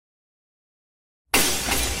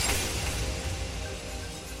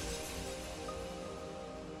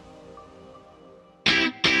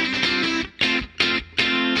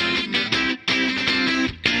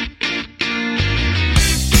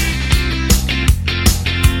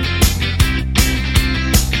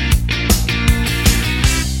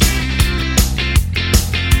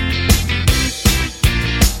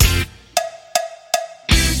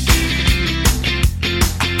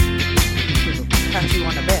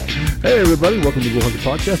Hey everybody, welcome to the Bull Hunter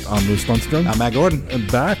Podcast. I'm Bruce Lundstrom. I'm Matt Gordon.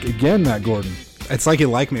 And back again, Matt Gordon. It's like you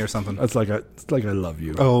like me or something. It's like I love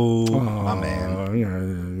you. Oh, my man.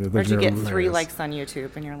 Yeah, Or you get 3 likes on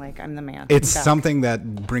YouTube and you're like, I'm the man. It's something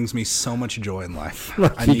that brings me so much joy in life.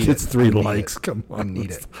 He gets 3 likes. Come on. I need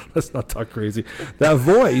it. Let's not talk crazy. That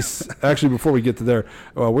voice, actually, before we get to there,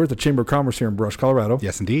 we're at the Chamber of Commerce here in Brush, Colorado.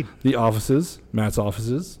 Yes, indeed. The offices, Matt's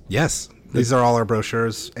offices. Yes. These are all our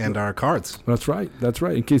brochures and our cards. That's right. That's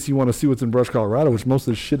right. In case you want to see what's in Brush, Colorado, which most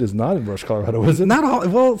of the shit is not in Brush, Colorado, is it? Not all.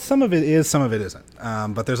 Well, some of it is, some of it isn't.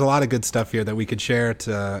 But there's a lot of good stuff here that we could share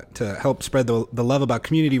to help spread the love about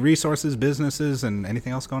community resources, businesses, and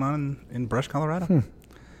anything else going on in Brush, Colorado. I'm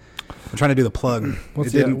trying to do the plug.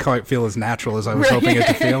 It didn't quite feel as natural as I was hoping it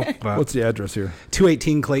to feel. But What's the address here?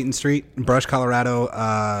 218 Clayton Street, Brush,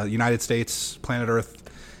 Colorado, United States, planet Earth,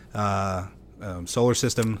 solar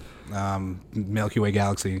system, Milky Way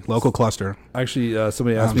galaxy, local cluster. Actually,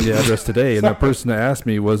 somebody asked me the address today, and the person that asked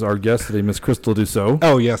me was our guest today, Miss Crystal Dusseau.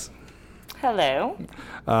 Oh, yes. Hello.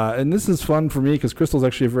 And this is fun for me because Crystal's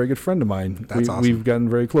actually a very good friend of mine. That's awesome. We've gotten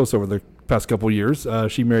very close over the past couple of years.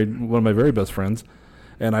 She married one of my very best friends,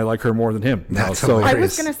 and I like her more than him. That's so I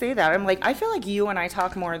was going to say that. I'm like, I feel like you and I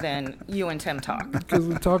talk more than you and Tim talk. because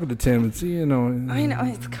we're talking to Tim, it's I know.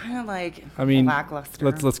 It's kind of like lackluster.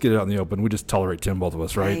 let's get it out in the open. We just tolerate Tim, both of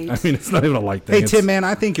us, right? Right. I mean, it's not even a like thing. Hey, Tim, man,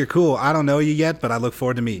 I think you're cool. I don't know you yet, but I look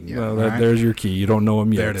forward to meeting you. Well, all right? there's your key. You don't know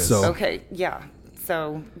him yet. There it is. So. Okay, yeah.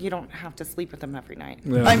 So you don't have to sleep with him every night.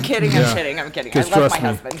 Yeah. I'm kidding. Yeah. I'm kidding. I'm kidding. I Because love my trust me,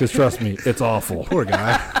 husband. because trust me, it's awful. Poor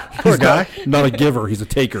guy. Poor guy. Not a giver. He's a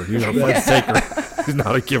taker. He's a taker. He's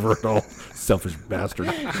not a giver at all. Selfish bastard.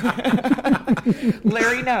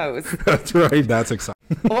 Larry knows. That's right. That's exciting.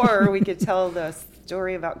 Or we could tell the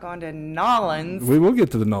story about going to Nollins. We will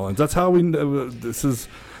get to the Nollins. That's how we.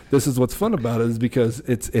 This is what's fun about it is because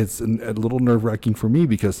it's a little nerve wracking for me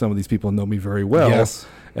because some of these people know me very well. Yes.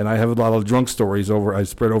 And I have a lot of drunk stories I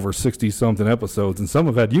spread over 60-something episodes, and some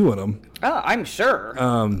have had you in them. Oh, I'm sure.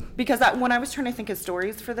 Because when I was trying to think of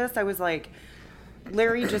stories for this, I was like,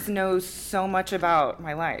 Larry just knows so much about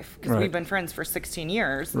my life because Right. we've been friends for 16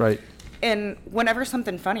 years. Right. And whenever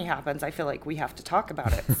something funny happens, I feel like we have to talk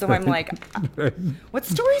about it. So I'm like, what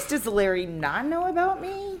stories does Larry not know about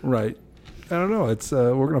me? Right. I don't know. It's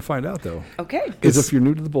we're gonna find out though. Okay. Because if you're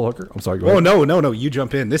new to the Bullhooker, I'm sorry. Go Oh, ahead. no. You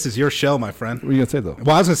jump in. This is your show, my friend. What are you gonna say though?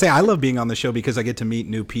 Well, I was going to say, I love being on the show because I get to meet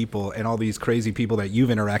new people and all these crazy people that you've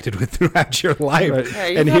interacted with throughout your life. Right. Yeah,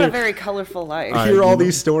 you've and had a very colorful life. hear all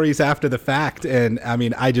these stories after the fact. And I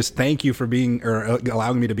mean, I just thank you for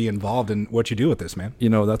allowing me to be involved in what you do with this, man. You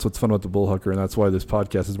know, that's what's fun about the Bullhooker, and that's why this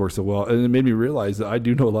podcast has worked so well. And it made me realize that I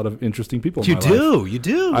do know a lot of interesting people. In my life. You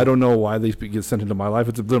do. I don't know why they get sent into my life.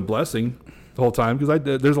 It's been a blessing the whole time because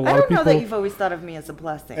there's a lot I of don't people. know that you've always thought of me as a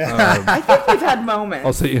blessing. I think we've had moments.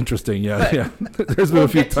 I'll say interesting. Yeah. There's been we'll a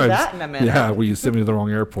few get to times. that in a minute. Yeah, where you sent me to the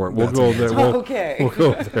wrong airport. We'll That's go amazing. there. Okay. We'll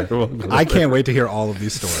go there. We'll go I there. can't wait to hear all of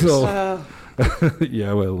these stories. So,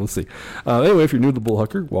 yeah, well, we'll see. Anyway, if you're new to the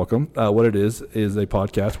Bullhooker, welcome. What it is a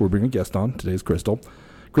podcast where we bring a guest on. Today's Crystal.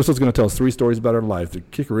 Crystal's going to tell us 3 stories about her life. The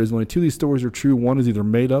kicker is only 2 of these stories are true. One is either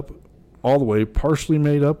made up all the way, partially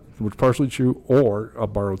made up, which partially true, or a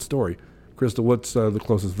borrowed story. Crystal, what's the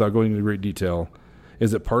closest, without going into great detail?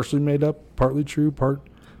 Is it partially made up, partly true,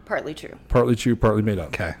 Partly true. partly true, partly made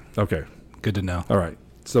up? Okay. Good to know. All right.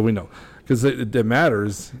 So we know. Because it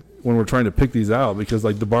matters when we're trying to pick these out because,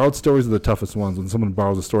 like, the borrowed stories are the toughest ones when someone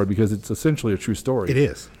borrows a story because it's essentially a true story. It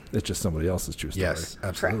is. It's just somebody else's true story. Yes,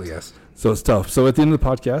 absolutely, yes. So it's tough. So at the end of the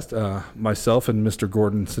podcast, myself and Mr.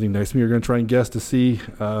 Gordon sitting next to me are going to try and guess to see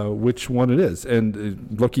which one it is.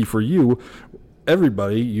 And lucky for you,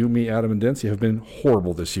 everybody, you, me, Adam, and Dempsey, have been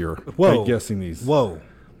horrible this year at guessing these. Whoa.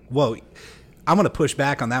 I'm going to push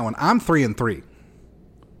back on that one. I'm 3-3.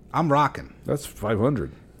 I'm rocking. That's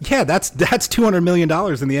 500. Yeah, that's $200 million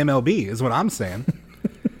in the MLB is what I'm saying.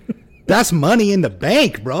 That's money in the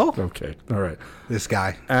bank, bro. Okay. All right. This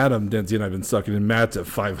guy. Adam, Dempsey, and I have been sucking in. Matt's at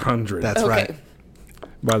 500. That's Okay. right.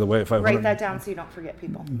 By the way, at 500. Write that down so you don't forget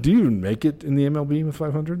people. Do you even make it in the MLB with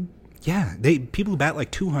 500? Yeah, people who bat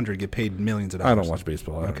like 200 get paid millions of dollars. I don't watch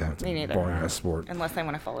baseball. I don't Okay. know. It's Me a neither. boring ass sport. Unless I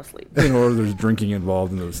want to fall asleep. Or there's drinking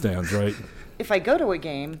involved in the stands, right? If I go to a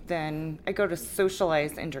game, then I go to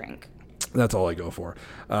socialize and drink. That's all I go for.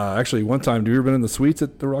 Actually, one time, have you ever been in the suites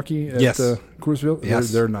at the Rocky at Yes. Coors Field?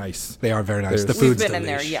 Yes. They're nice. They are very nice. They're- The We've food's been in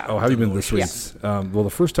there, delish. yeah. Oh, have you been to the Delicious. suites? Well, the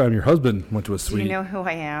first time your husband went to a Do suite. you know who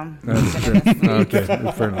I am? That's true. Okay,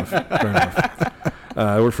 fair enough. Fair enough.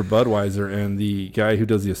 I worked for Budweiser, and the guy who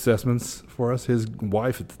does the assessments for us, his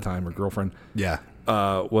wife at the time, or girlfriend, Yeah.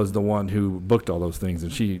 was the one who booked all those things.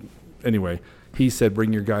 And he said,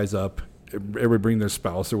 bring your guys up everybody bring their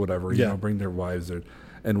spouse or whatever, you know, bring their wives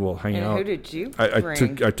and we'll hang out. Who did you I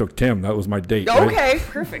bring? took Tim. That was my date. Okay, right?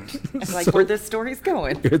 perfect. I like where this story's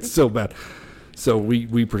going. It's so bad. So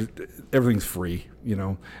everything's free, you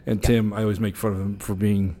know. And Tim, I always make fun of him for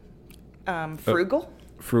being frugal.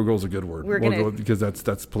 Frugal is a good word. Because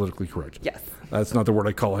that's politically correct. Yes. That's not the word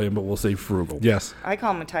I call him, but we'll say frugal. Yes. I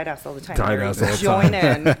call him a tight ass all the time. Tight ass all the Join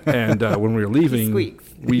in. And when we were leaving,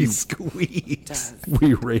 He squeaks.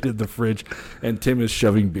 we raided the fridge, and Tim is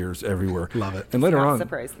shoving beers everywhere. Love it. And later on,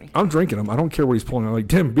 surprised me. I'm drinking them. I don't care what he's pulling. I'm like,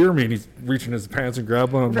 Tim, beer me. And he's reaching his pants and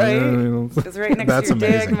grabbing them. Right. You know. It's right next That's to your dick.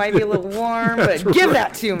 amazing. It might be a little warm, but give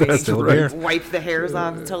that to me. That's right. Wipe the hairs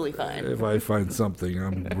off. It's totally fine. If I find something,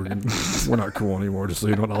 we're not cool anymore. Just so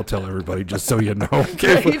you know, and I'll tell everybody. Just so you know.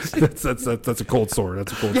 Okay. Right. That's a cold sore.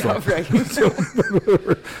 That's a cold sore.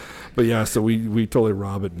 Right. But yeah, so we totally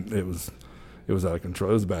robbed it. And it was out of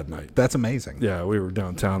control. It was a bad night. That's amazing. Yeah, we were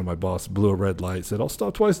downtown, and my boss blew a red light. Said, "I'll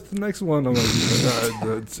stop twice at the next one." I'm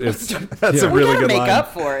like, That's a We really gotta good make line.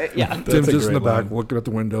 up for it. Yeah. Tim's a just in the great back, line. looking at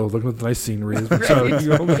the window, looking at the nice scenery. As we're trying, you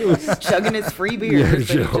know, it was- Chugging his free beers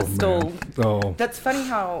that he oh, just stole. man. Oh, That's funny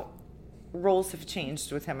how roles have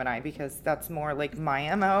changed with him and I, because that's more like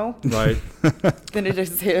my MO right. than it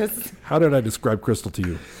is his. How did I describe Crystal to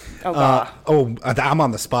you? Oh, God. I'm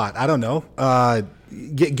on the spot. I don't know.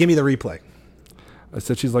 Give me the replay. I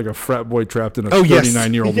said she's like a frat boy trapped in a Oh, yes.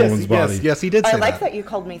 39-year-old Yes, woman's body. Yes, he did say I like that you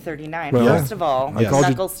called me 39. Well, First of all, I called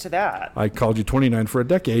you- knuckles to that. I called you 29 for a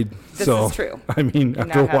decade. This so, is true. I mean, And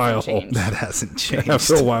after a that hasn't while, changed. That hasn't changed.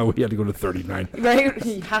 after a while, we had to go to 39, Right?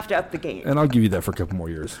 You have to up the game. and I'll give you that for a couple more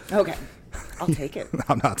years. Okay. I'll take it.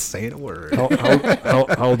 I'm not saying a word. How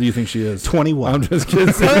old do you think she is? 21. I'm just kidding.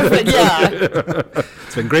 Perfect. Yeah.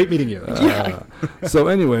 It's been great meeting you. So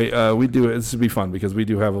anyway, we do it. This would be fun because we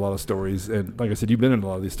do have a lot of stories, and like I said, you've been in a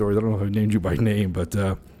lot of these stories. I don't know if I named you by name, but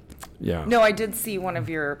yeah. No, I did see one of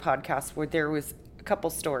your podcasts where there was a couple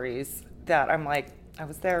stories that I'm like, I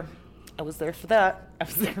was there. I was there for that. I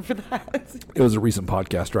was there for that. It was a recent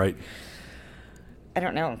podcast, right? I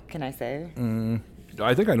don't know. Can I say?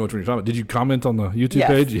 I think I know what you're talking about. Did you comment on the YouTube Yes.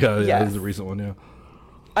 page? Yeah, it Yes. was a recent one. Yeah,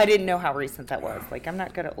 I didn't know how recent that was. Like, I'm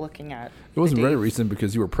not good at looking at. it wasn't the very dates. recent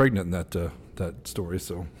because you were pregnant in that story.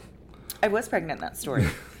 So I was pregnant in that story,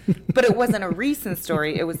 but it wasn't a recent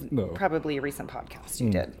story. It was No. probably a recent podcast you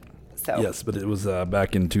did. So yes, but it was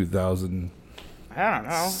back in 2000. I don't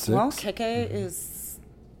know. Six? Well, KK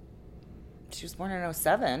she was born in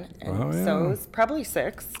 07, and Oh, yeah. so it was probably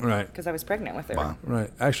 6. Right. Because I was pregnant with her. Wow.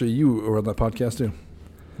 Right. Actually, you were on that podcast too.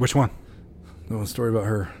 Which one? There was a story about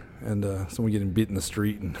her and someone getting beat in the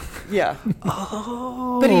street. And Yeah.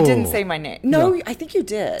 Oh. But he didn't say my name. No, I think you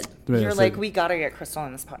did. Yeah, You're I like, said- we got to get Crystal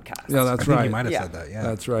on this podcast. yeah, I that's think right. you might have Yeah. said that, yeah.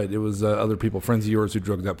 That's right. It was other people, friends of yours, who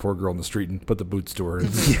drugged that poor girl in the street and put the boots to her.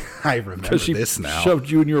 I remember Because she this now.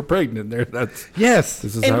 shoved you and you were pregnant. There, that's Yes.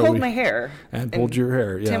 this is And how pulled we my hair. and pulled your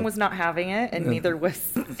hair. Yeah, Tim was not having it, and neither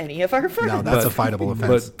was any of our friends. No, that's a fightable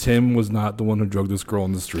offense. But Tim was not the one who drugged this girl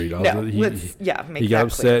in the street. No, He make got that clear.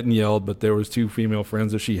 upset and yelled, but there was 2 female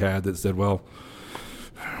friends that she had that said, "Well,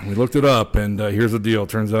 we looked it up, and here's the deal.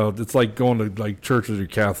 Turns out it's like going to like church as you're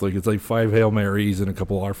Catholic. It's like 5 Hail Marys and a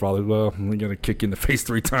couple Our Fathers. Well, we're gonna kick you in the face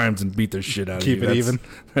 3 times and beat the shit out of you. Keep it even.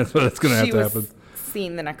 That's what's gonna have She to was happen."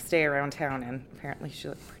 seen the next day around town, and apparently she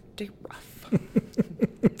looked pretty rough.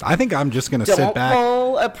 I think I'm just going to sit Don't back.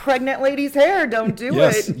 pull a pregnant lady's hair. Don't do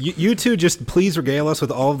Yes, it. you two just please regale us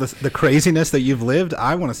with all of the craziness that you've lived.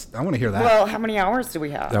 I want to hear that. Well, how many hours do we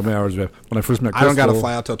have? How many hours do we have? When I first met I Crystal, don't got to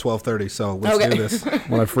fly out till 12:30, so let's Okay. do this.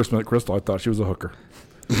 When I first met Crystal, I thought she was a hooker.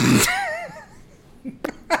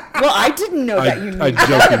 Well, I didn't know that you knew I'm that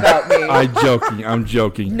joking. about me. I'm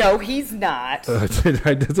joking. No, he's not. That's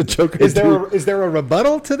a joke. Is there a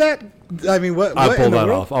rebuttal to that? I mean, what? I'll what pull in the that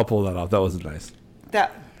world? off. I'll pull that off. That wasn't nice.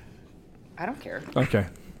 That I don't care. Okay,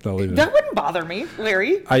 I'll leave it. That wouldn't bother me,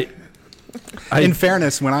 Larry. In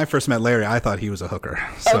fairness, when I first met Larry, I thought he was a hooker.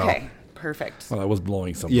 So. Okay, perfect. Well, I was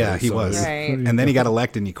blowing somebody. Yeah, he so was. Right. And then he got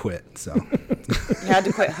elected and he quit. So You had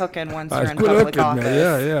to quit hooking once I you're in quit public hooking, office.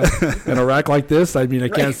 man. Yeah. In a rack like this, I mean, I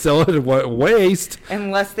can't Right. sell it at waste.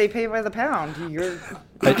 Unless they pay by the pound, you're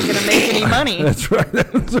not going to make any money. That's right.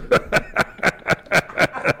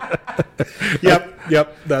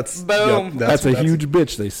 Yep. That's Boom. That's a huge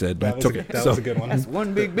bitch, they said. That I was, took a, it. that So was a good one. That's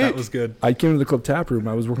one big That bitch. was good. I came to the club tap room.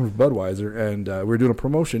 I was working for Budweiser, and we were doing a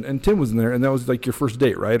promotion, and Tim was in there, and that was like your first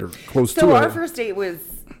date, right? Or close So to our it. first date was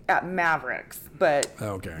at Mavericks, but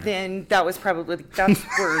Okay. then that was probably that's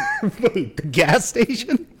where Wait, the gas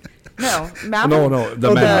station? No, No,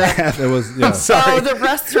 the math. It was, yeah. Sorry. Oh, the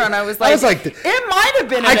restaurant. I was like, it might have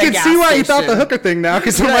been. I at a can gas see why you thought station. the hooker thing now,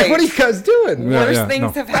 because I'm like, what are you guys doing? Worse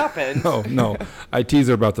things have happened. No. I tease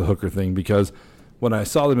her about the hooker thing because when I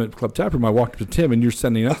saw them at Club Taproom, I walked up to Tim, and you're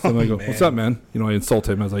sending up to him. I go, "What's up, man?" You know, I insult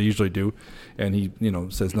him as I usually do, and he,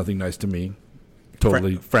 says nothing nice to me.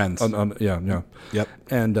 Totally friends. Yeah. Yep.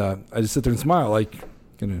 And I just sit there and smile, like,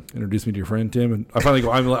 "Gonna introduce me to your friend, Tim?" And I finally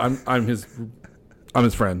go, "I'm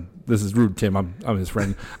his friend. This is rude, Tim. I'm his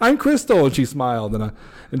friend. I'm Crystal." And she smiled, and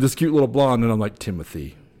this cute little blonde, and I'm like,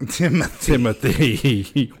 Timothy.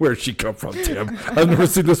 Where'd she come from, Tim? I've never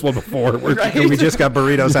seen this one before. Right. We just got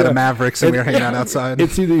burritos out of Mavericks, and we were hanging out outside.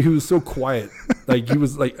 It's either he was so quiet, like he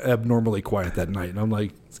was like abnormally quiet that night, and I'm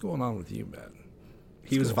like, "What's going on with you, man?"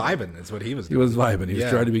 He was vibing. Is what he was He doing. was vibing. He was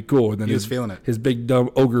trying to be cool, and then he was feeling it. His big dumb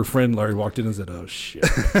ogre friend Larry walked in and said, "Oh shit."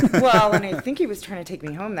 Well, and I think he was trying to take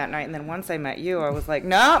me home that night, and then once I met you, I was like,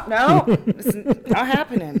 no, it's not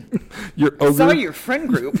happening. Your I saw ogre. your friend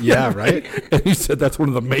group. Yeah, right? And he said that's one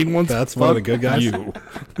of the main ones. That's one of the good guys. You.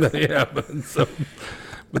 Yeah,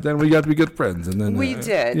 but then we got to be good friends, and then We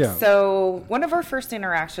did. Yeah. So one of our first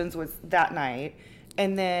interactions was that night,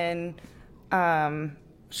 and then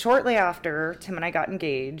shortly after, Tim and I got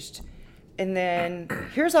engaged, and then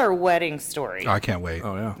here's our wedding story. Oh, I can't wait.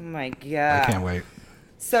 Oh yeah. Oh my God. I can't wait.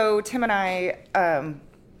 So Tim and I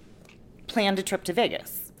planned a trip to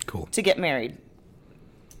Vegas. Cool. To get married.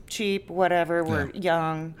 Cheap, whatever. We're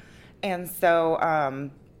young. And so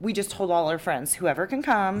we just told all our friends, whoever can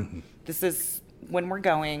come, this is when we're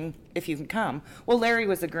going, if you can come. Well, Larry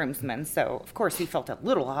was a groomsman, so of course he felt a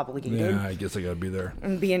little obligated. Yeah, I guess I got to be there.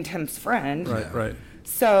 And being Tim's friend. Right.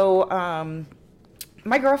 So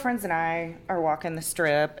my girlfriends and I are walking the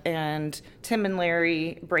strip, and Tim and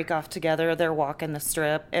Larry break off together. They're walking the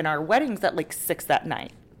strip, and our wedding's at like 6 that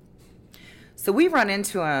night. So we run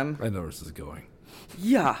into him. I know where this is going.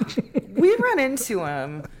 Yeah. We run into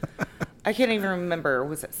him. I can't even remember.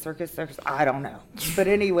 Was it Circus? I don't know. But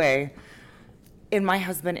anyway, and my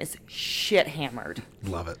husband is shit hammered.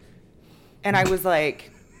 Love it. And I was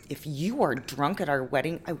like, if you are drunk at our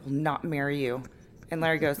wedding, I will not marry you. And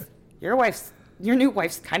Larry goes, your new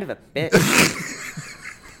wife's kind of a bitch.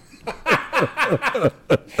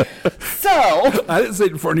 So I didn't say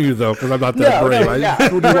it in front of you though, because I'm not that brave.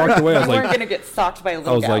 When you walked away, I was we weren't like, gonna get stalked by a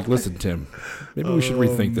little I was gal. like, listen, Tim, maybe we should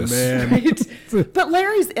rethink this. Right? But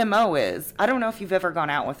Larry's MO is, I don't know if you've ever gone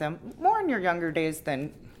out with him, more in your younger days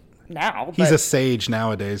than now. He's but, a sage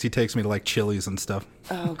nowadays. He takes me to like Chili's and stuff.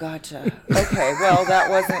 Oh, gotcha. Okay, well, that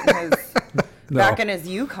wasn't his, back in his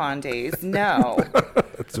Yukon days, no.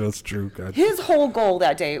 That's true. God. His whole goal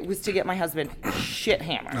that day was to get my husband shit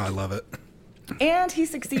hammered. Oh, I love it. And he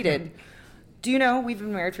succeeded. Do you know we've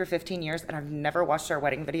been married for 15 years and I've never watched our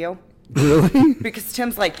wedding video? Really? Because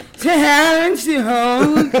Tim's like,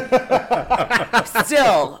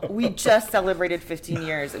 still, we just celebrated 15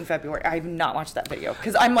 years in February. I have not watched that video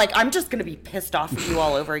because I'm like, I'm just going to be pissed off at you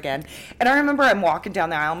all over again. And I remember I'm walking down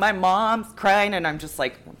the aisle, my mom's crying, and I'm just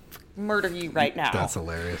like, murder you right now. That's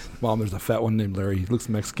hilarious. Mom, there's a fat one named Larry. He looks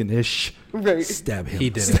Mexican-ish. Right. Stab him. He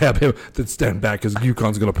did it. Stab him. Then stand back because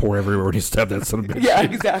Yukon's going to pour everywhere when you stab that son of a bitch. Yeah,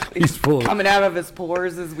 exactly. He's full of... Coming out of his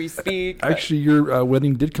pores as we speak. but- Actually, your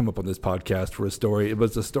wedding did come up on this podcast for a story. It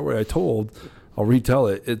was a story I told. I'll retell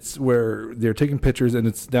it. It's where they're taking pictures, and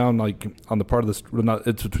it's down like on the part of the...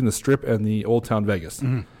 It's between the Strip and the Old Town Vegas,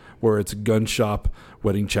 where it's a gun shop,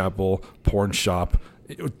 wedding chapel, porn shop,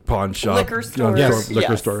 pawn shop, Liquor store. Yes.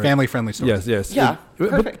 liquor Yes. store. Family-friendly store. Yes. Yeah,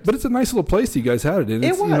 But it's a nice little place you guys had it in. It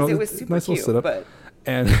It's, was. It was it's a super nice little cute, setup. but-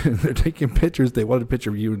 And they're taking pictures. They wanted a picture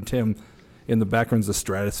of you and Tim. In the background's the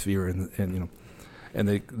stratosphere, and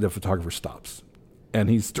the photographer stops. And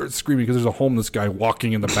he starts screaming because there's a homeless guy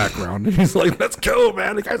walking in the background. And he's like, let's go,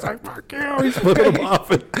 man. The guy's like, fuck you. He's flipping him off.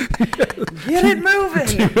 And Get it moving.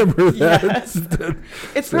 do you remember that? Yes.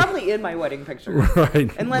 It's probably in my wedding picture. Right.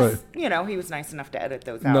 Unless, right. He was nice enough to edit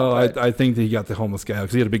those out. No, but I think that he got the homeless guy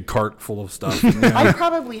because he had a big cart full of stuff. I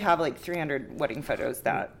probably have like 300 wedding photos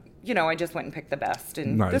that, I just went and picked the best.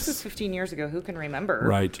 And Nice. this is 15 years ago. Who can remember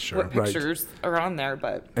Right, sure. what Right. pictures are on there?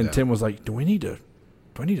 But And Tim was like, do I need to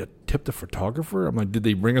tip the photographer? I'm like, did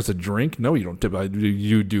they bring us a drink? No, you don't tip.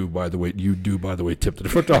 You do, by the way, tip the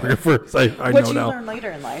photographer. So I what know you now. learn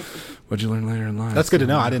later in life. What'd you learn later in life? That's good to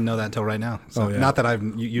know. I didn't know that until right now. So Oh, yeah. Not that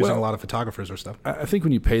I'm using Well- a lot of photographers or stuff. I think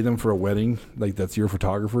when you pay them for a wedding, like that's your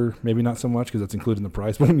photographer, maybe not so much because that's included in the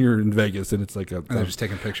price. But when you're in Vegas and it's like And they're just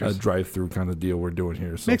taking pictures. a drive-through kind of deal we're doing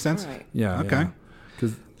here. So, Makes sense. Right. Yeah. Okay.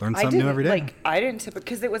 Because Learn I something didn't new every day. I didn't tip it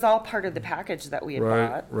because it was all part of the package that we had Right,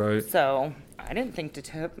 bought. right. So I didn't think to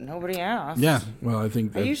tip. Nobody asked. yeah. well, I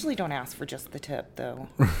think I that, usually don't ask for just the tip, though.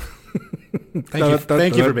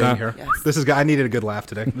 Thank you for being here. Yes. I needed a good laugh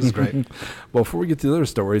today. This is great. Well, before we get to the other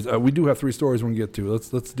stories, we do have 3 stories we're going to get to.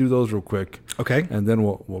 Let's do those real quick. Okay. And then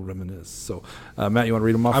we'll reminisce. So, Matt, you want to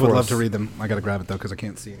read them off? I would love to read them. I got to grab it though because I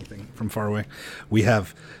can't see anything from far away. We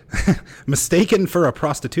have mistaken for a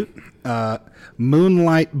prostitute,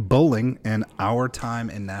 moonlight bowling, and our time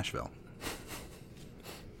in Nashville.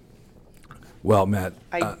 Well, Matt,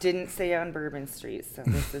 I didn't say on Bourbon Street, so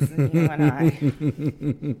this isn't you and I.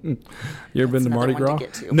 You ever been to Mardi Gras?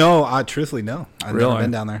 No, truthfully, no. I've Really? never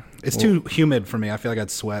been down there. It's too humid for me. I feel like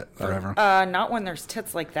I'd sweat forever. Not when there's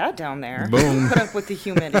tits like that down there. Boom. Put up with the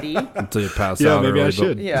humidity. Until you pass Yeah, out. maybe early, I but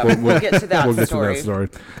should. Yeah, we'll get to that We'll get story. to that story.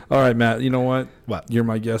 All right, Matt, you know what? What? You're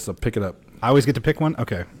my guest, so pick it up. I always get to pick one?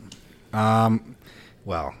 Okay.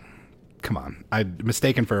 Well, come on. I'm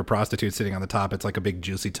mistaken for a prostitute sitting on the top. It's like a big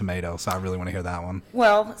juicy tomato, so I really want to hear that one.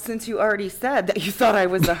 Well, since you already said that you thought I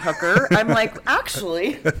was a hooker, I'm like,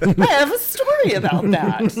 actually, I have a story about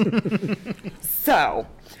that. So,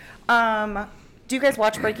 do you guys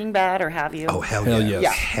watch Breaking Bad, or have you? Oh, hell Hell yeah. yes.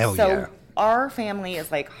 Yeah. Hell so yeah. our family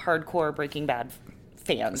is like hardcore Breaking Bad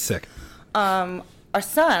fans. Sick. Our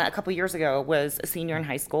son, a couple years ago, was a senior in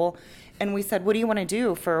high school, and we said, what do you want to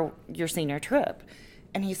do for your senior trip?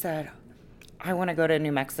 And he said, I want to go to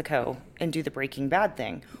New Mexico and do the Breaking Bad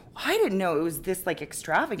thing. I didn't know it was this like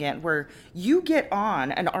extravagant where you get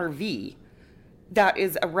on an RV that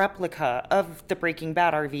is a replica of the Breaking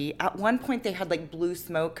Bad RV. At one point, they had like blue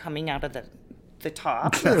smoke coming out of the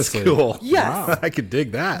top. That's Seriously? cool. Yes. Wow, I could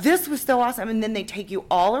dig that. This was so awesome. And then they take you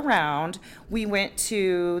all around. We went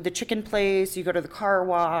to the chicken place. You go to the car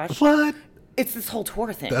wash. What? It's this whole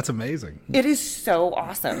tour thing. That's amazing. It is so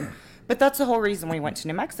awesome. But that's the whole reason we went to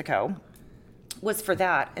New Mexico, was for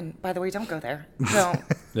that. And by the way, don't go there. Don't.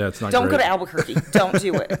 Yeah, it's not Don't great. go to Albuquerque. Don't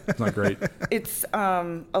do it. It's not great. It's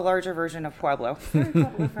a larger version of Pueblo. Sorry,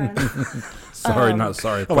 Pueblo friends. Sorry, not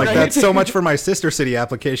sorry. Oh, like Right. that's so much for my sister city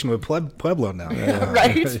application with Pueblo now.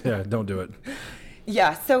 Right? Yeah, don't do it.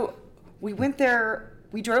 Yeah, so we went there.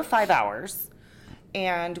 We drove 5 hours,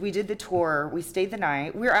 and we did the tour. We stayed the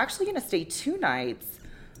night. We were actually going to stay 2 nights,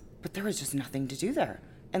 but there was just nothing to do there.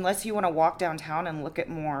 Unless you want to walk downtown and look at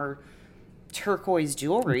more turquoise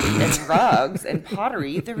jewelry and rugs and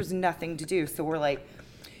pottery, there was nothing to do. So we're like,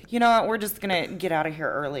 you know what, we're just going to get out of here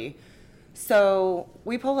early. So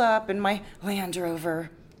we pull up in my Land Rover.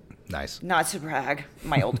 Nice. Not to brag,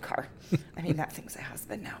 my old car. I mean, that thing's a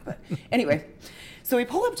has-been now. But anyway, so we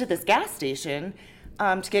pull up to this gas station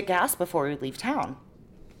to get gas before we leave town.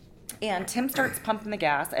 And Tim starts pumping the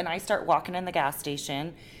gas, and I start walking in the gas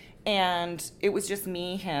station. And it was just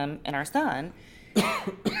me, him, and our son.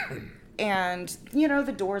 And, you know,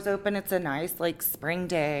 the door's open. It's a nice, like, spring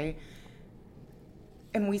day.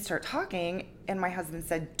 And we start talking, and my husband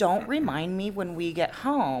said, don't remind me when we get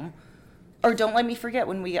home, or don't let me forget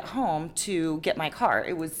when we get home to get my car.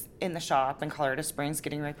 It was in the shop in Colorado Springs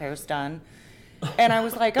getting repairs done. And I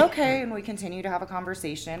was like, okay. And we continue to have a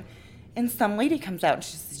conversation. And some lady comes out, and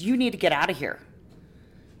she says, you need to get out of here.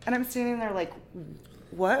 And I'm standing there like,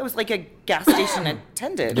 what? It was like a gas station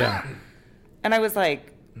attendant. Yeah. And I was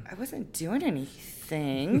like, I wasn't doing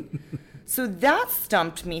anything. So that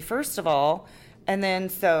stumped me, first of all. And then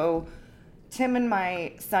so Tim and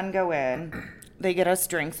my son go in. They get us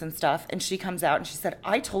drinks and stuff. And she comes out and she said,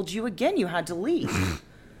 I told you again you had to leave.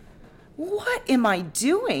 What am I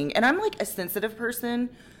doing? And I'm like a sensitive person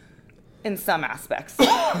in some aspects.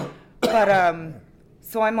 But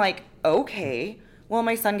so I'm like, okay. Well,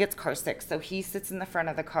 my son gets car sick, so he sits in the front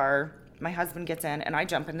of the car. My husband gets in, and I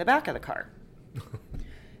jump in the back of the car.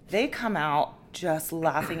 They come out just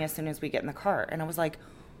laughing as soon as we get in the car. And I was like,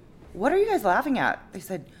 what are you guys laughing at? They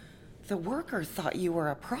said, the worker thought you were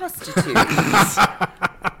a prostitute.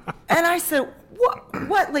 And I said,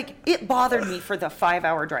 what? Like, it bothered me for the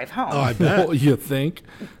 5-hour drive home. Oh, I bet. Well, you think?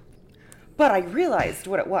 But I realized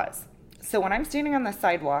what it was. So when I'm standing on the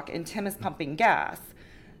sidewalk and Tim is pumping gas,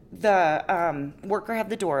 the worker had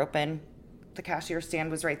the door open. The cashier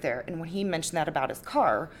stand was right there. And when he mentioned that about his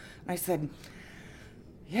car, I said,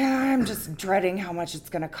 yeah, I'm just dreading how much it's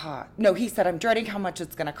going to cost. No, he said, I'm dreading how much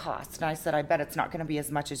it's going to cost. And I said, I bet it's not going to be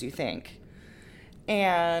as much as you think.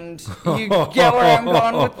 And you get where I'm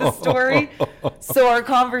going with the story? So our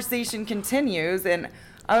conversation continues. And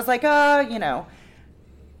I was like, you know,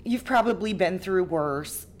 you've probably been through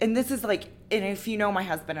worse. And this is like, and if you know my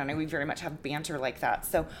husband and I, we very much have banter like that.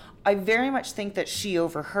 So I very much think that she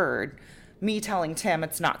overheard me telling Tim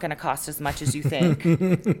it's not going to cost as much as you think.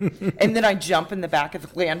 And then I jump in the back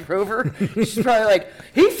of the Land Rover. She's probably like,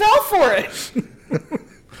 he fell for it.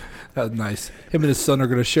 That's nice. Him and his son are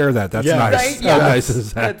going to share that. That's Yeah. nice. Right? How Yeah. nice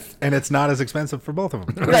is that? And it's not as expensive for both of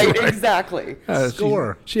them. Right, exactly.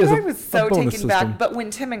 Score. She has I a, was a so bonus taken system. back. But when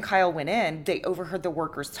Tim and Kyle went in, they overheard the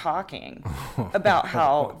workers talking about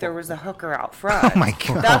how there was a hooker out front. Oh, my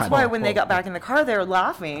God. That's why when they got back in the car, they were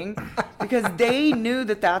laughing because they knew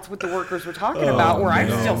that that's what the workers were talking about. Where I'm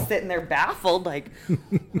still sitting there baffled, like,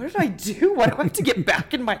 what did I do? Why do I have to get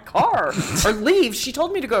back in my car or leave? She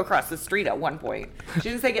told me to go across the street at one point. She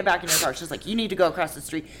didn't say get back in your car. She's like, you need to go across the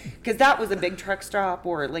street because that was a big truck stop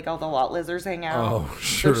where like all the lot lizards hang out. Oh,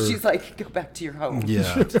 sure. So she's like, go back to your home.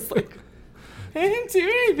 Yeah. Just like, I didn't do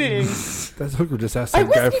anything. That hooker just asked I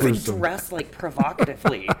some guy wasn't for even some. dressed like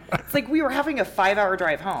provocatively. It's like we were having a 5-hour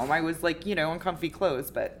drive home. I was like, in comfy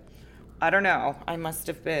clothes, but I don't know. I must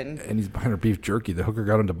have been. And he's buying her beef jerky. The hooker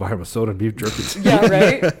got him to buy him a soda and beef jerky. Yeah,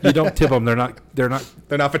 right? You don't tip them. They're not They're not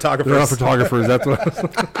photographers. That's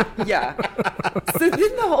what. Yeah. So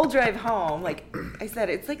then the whole drive home, like I said,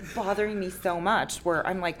 it's like bothering me so much where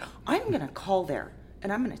I'm like, I'm going to call there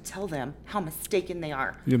and I'm going to tell them how mistaken they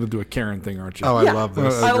are. You're going to do a Karen thing, aren't you? Oh, I Yeah. love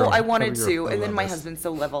this. girl. I wanted Girl. to, I and then love my this. husband's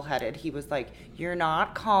so level-headed. He was like, "You're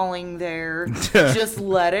not calling there. Just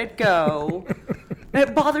let it go." And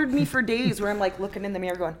it bothered me for days. Where I'm like looking in the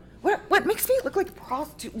mirror, going, "What makes me look like a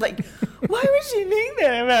prostitute? Like, why would she think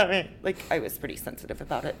that about me?" Like, I was pretty sensitive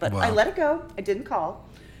about it, but I Wow. let it go. I didn't call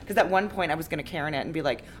because at one point I was going to Karen it and be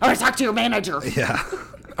like, "I want to talk to your manager." Yeah.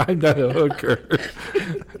 I'm not a hooker.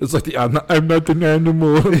 It's like I'm not an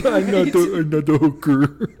animal. I'm not a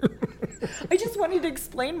hooker. I just wanted to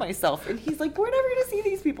explain myself, and he's like, "We're never going to see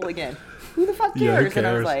these people again. Who the fuck Yeah, who cares?" And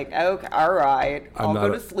I was cares? like, "Okay, all right, I'll not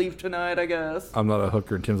go a- to sleep tonight, I guess." I'm not a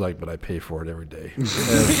hooker. And Tim's like, but I pay for it every day.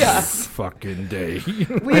 Yeah. Fucking day.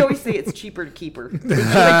 We always say it's cheaper to keep her. Like,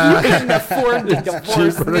 you couldn't afford to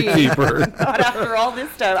divorce Cheaper me. to keep her. Not after all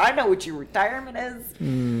this time. I know what your retirement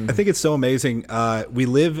is. I think it's so amazing. We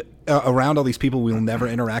live around all these people we will never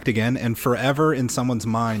interact again, and forever in someone's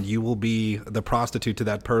mind, you will be the prostitute to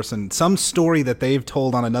that person. Some story that they've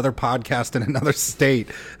told on another podcast in another state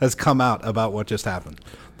has come out about what just happened.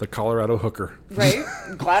 The Colorado hooker. Right?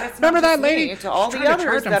 I'm glad it's Remember not that just lady? me. To all She's the trying to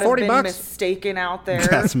others charge him that have $40 been bucks. mistaken out there.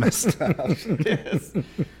 That's messed up. Yes. I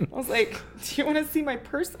was like, do you want to see my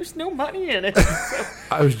purse? There's no money in it. So,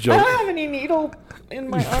 I was I joking. don't have any needle in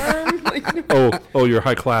my arm. Like, Oh, you're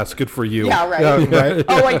high class. Good for you. yeah, right. Yeah, right.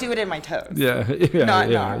 Oh, I do it in my toes. Yeah, Not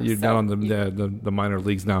yeah. now, You're so- down on the minor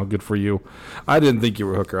leagues now. Good for you. I didn't think you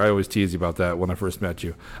were a hooker. I always tease you about that when I first met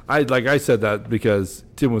you. I said that because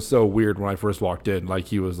Tim was so weird when I first walked in. Like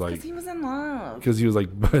he was like, Because he was in love. because he was like,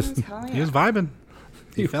 I'm telling He you. was vibing.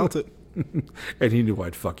 He felt it. and he knew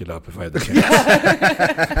I'd fuck it up if I had the chance.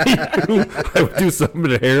 He knew I would do something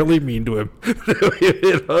inherently mean to him.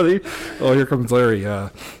 You know, oh, here comes Larry.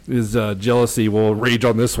 His jealousy will rage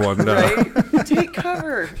on this one. Right? Take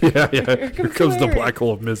cover. Yeah. Here comes the Larry. black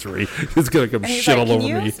hole of misery. It's gonna come And he's shit like, all can over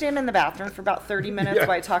you me. stand in the bathroom for about 30 minutes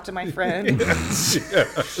while I talk to my friend?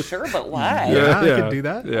 Sure, but why? Yeah, I could do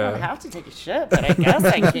that. I don't Yeah. have to take a shit, but I guess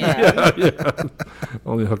I can. Yeah.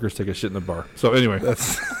 Only hookers take a shit in the bar. So anyway,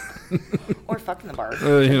 that's Or fuck in the bar.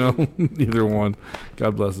 either one.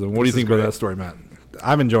 God bless them. What do you think about that story, Matt?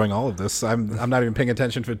 I'm enjoying all of this. I'm not even paying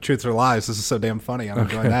attention for truths or lies. This is so damn funny. I'm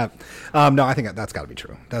enjoying that. No, I think that's got to be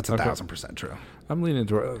true. That's 1,000% true. I'm leaning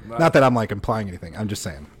toward. Not that I'm like implying anything. I'm just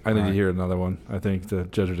saying. I need to hear another one. I think to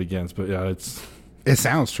judge it against, but yeah, it's. It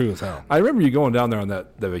sounds true as hell. I remember you going down there on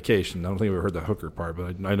that vacation. I don't think we heard the hooker part,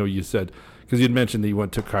 but I know you said because you'd mentioned that you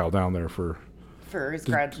took Kyle down there for. For his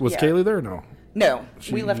grad. Was yeah. Kaylee there? Or no. No,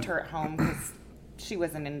 we left her at home because she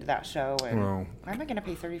wasn't into that show. And Well. why am I going to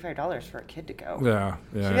pay $35 for a kid to go? Yeah.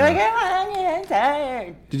 She'd be like, I'm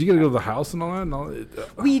tired. Did you get to go to the house and all that? And all,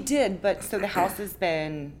 We did, but so the house has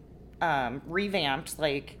been revamped,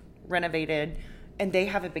 like renovated, and they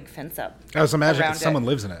have a big fence up. I was imagining around someone it.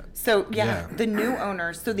 lives in it. So yeah, Yeah. the new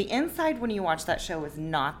owners. So the inside when you watch that show is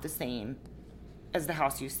not the same as the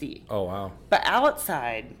house you see, oh wow. but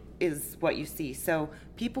outside is what you see. So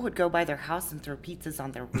people would go by their house and throw pizzas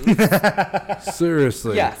on their roof.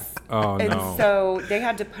 Seriously. Yes. Oh And no. so they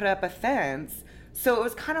had to put up a fence. So it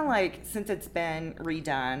was kind of like, since it's been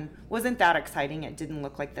redone, wasn't that exciting. It didn't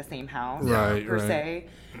look like the same house Right, per right. se.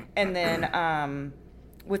 And then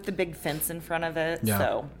with the big fence in front of it. Yeah.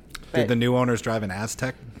 So, Did but, the new owners drive an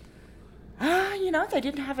Aztec? they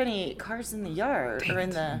didn't have any cars in the yard or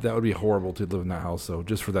in the. That would be horrible to live in that house, though,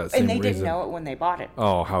 just for that same And they reason. didn't know it when they bought it.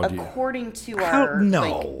 Oh, how do you? According to How- our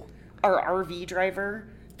no. our RV driver,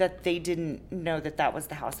 that they didn't know that was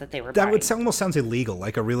the house that they were That buying. would almost sounds illegal.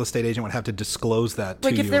 Like a real estate agent would have to disclose that to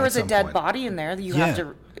you. Like if there was a at some dead point. body in there, you Yeah. have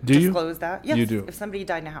to Do you? disclose that. Yes. You do. If somebody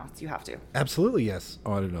died in a house, you have to. Absolutely, yes.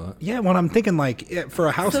 Oh, I didn't know that. Yeah, when I'm thinking like for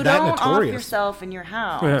a house So that don't off notorious. yourself in your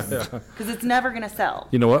house because it's never gonna sell.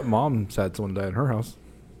 You know what? Mom's had someone die in her house.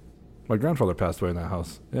 My grandfather passed away in that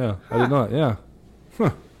house. Yeah, I didn't know that. Yeah. Huh.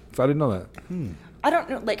 So I didn't know that. I don't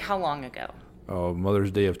know, like how long ago. Oh,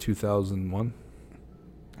 Mother's Day of 2001.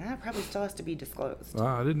 That probably still has to be disclosed.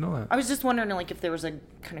 I didn't know that. I was just wondering, like, if there was a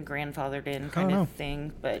kind of grandfathered in kind know. of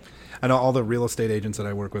thing, but I know all the real estate agents that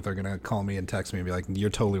I work with are gonna call me and text me and be like, "You're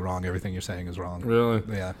totally wrong. Everything you're saying is wrong." Really?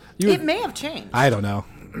 Yeah. it may have changed. I don't know.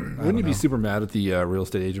 Wouldn't you be super mad at the real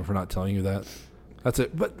estate agent for not telling you that? That's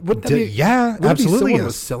it. But would that be, Yeah, would it be absolutely. somewhat of a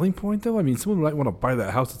Yes. selling point, though? I mean, someone might want to buy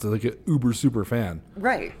that house that's like an uber super fan.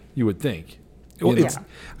 Right. You would think. Well, You know? it's,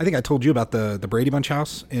 I think I told you about the Brady Bunch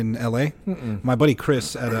house in L.A. My buddy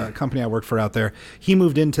Chris at a company I worked for out there, he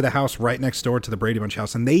moved into the house right next door to the Brady Bunch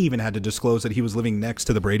house, and they even had to disclose that he was living next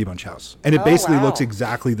to the Brady Bunch house. And it Oh, basically wow. looks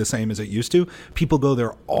exactly the same as it used to. People go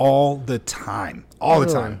there all the time. All the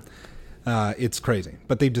time. It's crazy.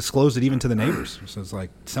 But they disclosed it even to the neighbors. So it's like,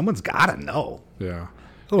 someone's got to know. Yeah.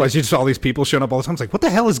 Otherwise, you just all these people showing up all the time. It's like, what the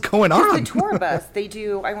hell is going The on? tour bus, they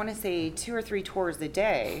do, I want to say 2 or 3 tours a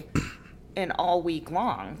day and all week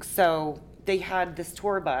long. So they had this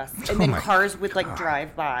tour bus and then my cars would like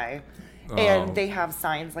drive by. Oh. And they have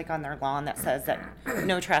signs like on their lawn that says that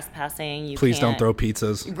no trespassing. You Please don't can't- throw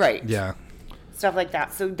pizzas. Right. Yeah. Stuff like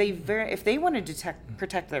that. So if they wanted to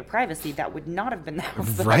protect their privacy, that would not have been the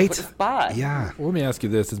house that I Right? would have bought. Yeah. Well, let me ask you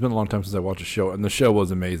this. It's been a long time since I watched a show, and the show was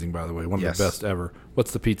amazing, by the way. One of Yes. the best ever.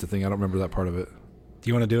 What's the pizza thing? I don't remember that part of it. Do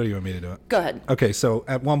you want to do it or do you want me to do it? Go ahead. Okay, so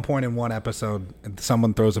at one point in one episode,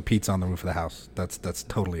 someone throws a pizza on the roof of the house. That's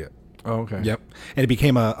totally it. Oh, okay. Yep. And it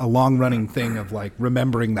became a long-running thing of, like,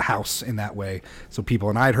 remembering the house in that way. So people,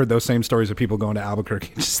 and I had heard those same stories of people going to Albuquerque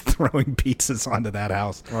and just throwing pizzas onto that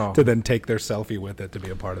house Wow. to then take their selfie with it to be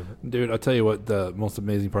a part of it. Dude, I'll tell you what the most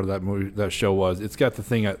amazing part of that movie, that show was. It's got the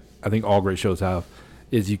thing I think all great shows have,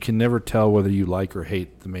 is you can never tell whether you like or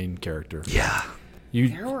hate the main character. Yeah.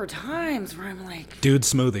 There were times where I'm like, Dude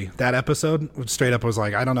Smoothie. That episode straight up was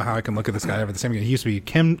like, I don't know how I can look at this guy ever the same again. He used to be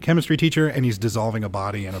a chemistry teacher, and he's dissolving a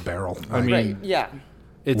body in a barrel. I mean, right, yeah.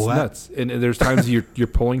 It's What? nuts. And there's times you're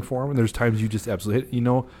pulling for him, and there's times you just absolutely hate. You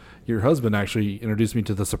know, your husband actually introduced me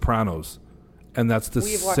to The Sopranos, and that's the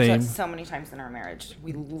We've watched same that so many times in our marriage.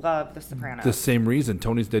 We love The Sopranos. the same reason.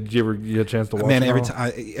 Tony's. Did you ever get a chance to watch? Man, it every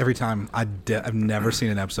all? time I've never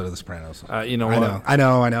seen an episode of The Sopranos. You know I what?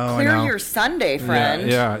 know. Clear your Sunday, friend.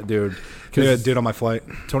 Yeah, dude. Yeah, Because dude on my flight.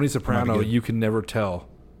 Tony Soprano, good. you can never tell.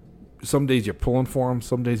 Some days you're pulling for him.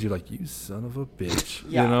 Some days you're like, you son of a bitch.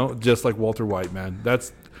 Yeah. You know, just like Walter White, man.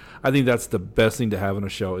 I think that's the best thing to have in a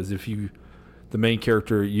show is if the main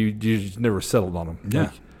character, you just never settled on him.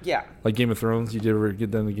 Yeah. Yeah. Like Game of Thrones. You did ever get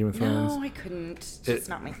done to Game of Thrones? No, I couldn't. It's just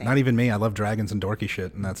not my thing. Not even me. I love dragons and dorky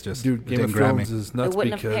shit, and that's just Dude, Game didn't of grab Thrones me. is I nuts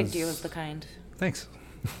wouldn't because have pegged you as the kind. Thanks.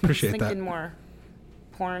 I Appreciate was that. thinking more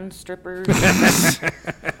porn strippers.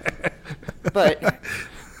 But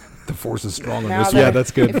the force is strong on now this that one. Yeah,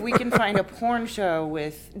 that's good. if we can find a porn show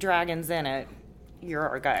with dragons in it, you're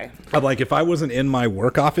our guy. I'm like, if I wasn't in my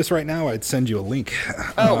work office right now, I'd send you a link.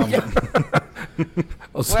 Oh, yeah.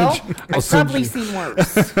 I'll send Well, you- I'll I've send probably you- seen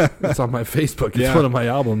worse. It's on my Facebook. It's Yeah. one of my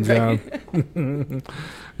albums. Yeah.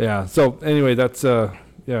 Yeah. So anyway, that's yeah.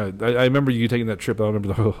 I remember you taking that trip. I don't remember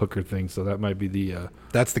the whole hooker thing. So that might be the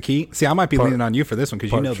That's the key. See, I might be Part- leaning on you for this one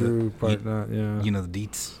because you part know true, the part not. Yeah. you know the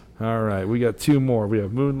deets. All right, we got 2 more. We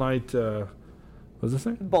have Moonlight. What's this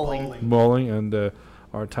thing? Bowling. Bowling and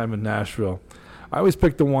Our Time in Nashville. I always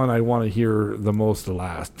pick the one I want to hear the most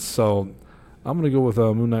last. So I'm going to go with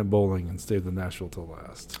Moonlight Bowling and save the Nashville till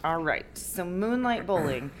last. All right. So Moonlight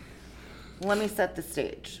Bowling. Let me set the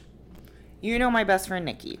stage. You know my best friend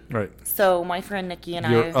Nikki. Right. So my friend Nikki and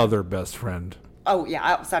Your I. other best friend. Oh yeah,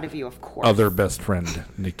 outside of you, of course. Other best friend,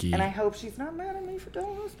 Nikki. And I hope she's not mad at me for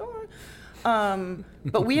telling the story.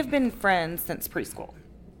 But we have been friends since preschool.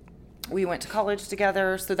 We went to college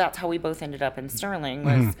together, so that's how we both ended up in Sterling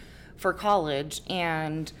was for college.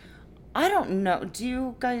 And I don't know, do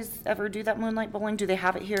you guys ever do that moonlight bowling? Do they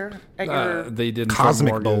have it here at your? They did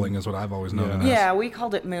Cosmic bowling is what I've always known. it as. Yeah, we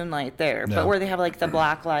called it moonlight there, Yeah. but where they have like the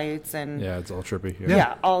black lights and Yeah, it's all trippy.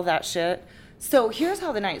 yeah, all that shit. So here's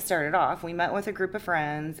how the night started off. We met with a group of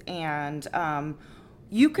friends, and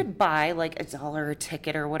you could buy like $1 a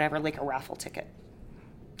ticket or whatever, like a raffle ticket.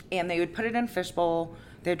 And they would put it in a fishbowl.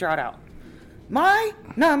 They'd draw it out. My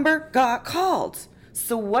number got called.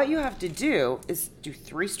 So what you have to do is do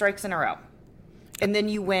 3 strikes in a row. And then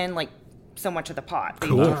you win like so much of the pot. They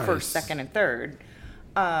Cool. do Nice. first, second, and third.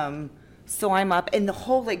 So I'm up, and the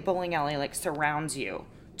whole like bowling alley like surrounds you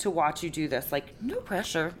to watch you do this. Like, no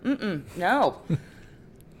pressure. No.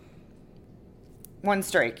 1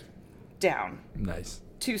 strike, down. Nice.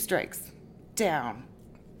 2 strikes, down.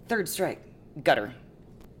 3rd strike, gutter.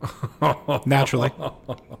 Naturally.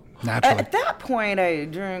 At that point, I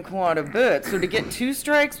drank quite a bit, so to get 2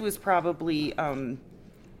 strikes was probably an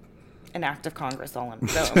act of Congress all in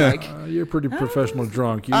its own. Like, You're a pretty professional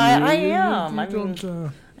drunk. You, I you- you- am. you I mean,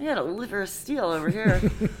 don't, I got a liver of steel over here.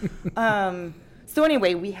 So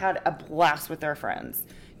anyway, we had a blast with our friends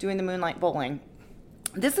doing the moonlight bowling.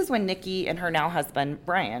 This is when Nikki and her now husband,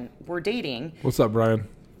 Brian, were dating. What's up, Brian?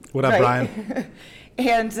 What up, Right? Brian?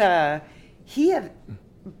 And he had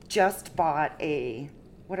just bought a,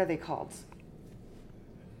 what are they called?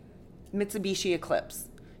 Mitsubishi Eclipse.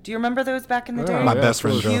 Do you remember those back in the day? My best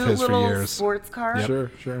friend Cute drove his for little years. sports car.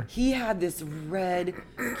 Sure, sure. He had this red,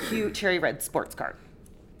 cute cherry red sports car.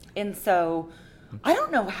 And so I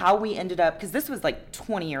don't know how we ended up, because this was like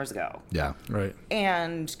 20 years ago. Yeah. Right.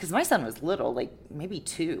 And because my son was little, like maybe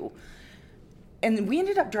 2. And we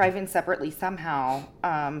ended up driving separately somehow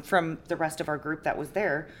from the rest of our group that was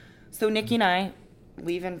there. So Nikki and I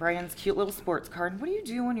leave in Brian's cute little sports car. And what do you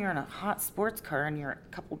do when you're in a hot sports car and you're a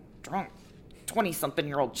couple drunk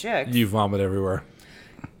 20-something-year-old chicks? You vomit everywhere.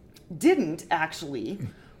 Didn't actually,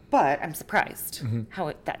 but I'm surprised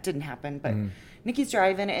how that didn't happen. But Nikki's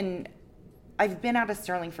driving, and I've been out of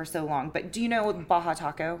Sterling for so long, but do you know Baja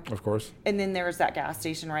Taco? Of course. And then there's that gas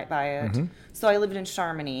station right by it. So I lived in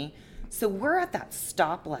Charmony. So we're at that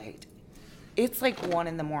stoplight. It's like 1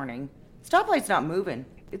 a.m. Stoplight's not moving.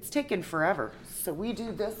 It's taking forever. So we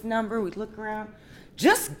do this number, we look around,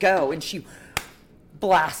 just go, and she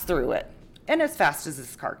blasts through it. And as fast as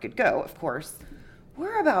this car could go, of course.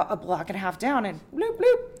 We're about a block and a half down, and bloop,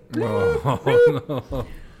 bloop, bloop, bloop.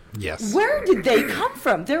 Yes. Where did they come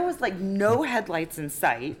from? There was like no headlights in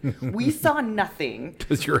sight. We saw nothing.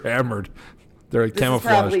 Because you're hammered. They're like This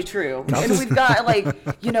camouflaged. is probably true. And we've got like,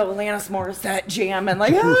 Alanis Morissette jam and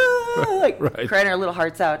like, Right. crying our little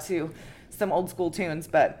hearts out to some old school tunes.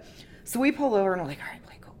 But so we pull over and we're like, all right,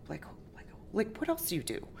 Blake, like, what else do you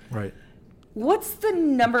do? Right. What's the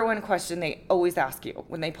number one question they always ask you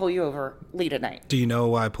when they pull you over late at night? Do you know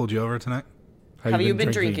why I pulled you over tonight? Have you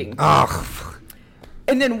been drinking? Oh,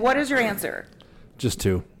 And then what is your answer? Just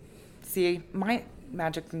 2. See, my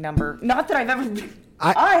magic number, not that I've ever been,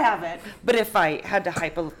 I haven't, but if I had to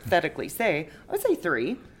hypothetically say, I would say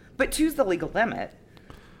 3, but 2's the legal limit.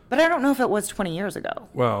 But I don't know if it was 20 years ago.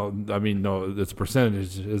 Well, I mean, no, it's a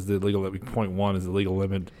percentage is the legal limit. 0.1 is the legal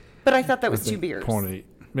limit. But I thought that was I 2 think beers. 0.8.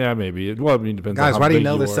 Yeah, maybe. Well, I mean, it depends on guys, how why do you big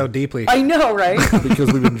know this are. so deeply? I know, right?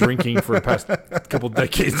 Because we've been drinking for the past couple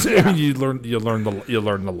decades. I mean, you learn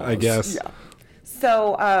the laws. I guess. Yeah.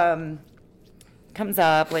 So, comes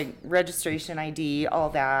up, like, registration ID, all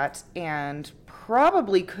that, and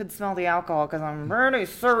probably could smell the alcohol, because I'm pretty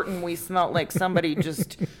certain we smelled like somebody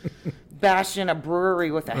just bashed in a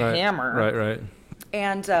brewery with a hammer. Right.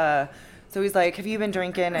 And so he's like, have you been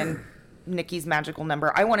drinking? And Nikki's magical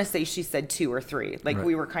number, I want to say she said 2 or 3. Like, Right.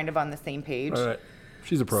 we were kind of on the same page. Right.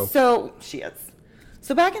 She's a pro. So she is.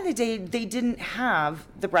 So back in the day, they didn't have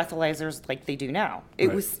the breathalyzers like they do now. It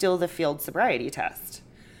Right. was still the field sobriety test.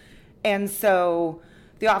 And so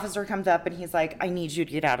the officer comes up and he's like, I need you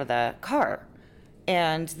to get out of the car.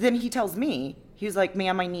 And then he tells me, he's like,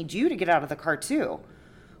 ma'am, I need you to get out of the car too.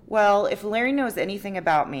 Well, if Larry knows anything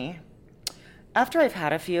about me, after I've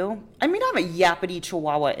had a few, I mean, I'm a yappity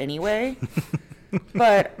chihuahua anyway,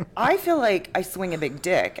 but I feel like I swing a big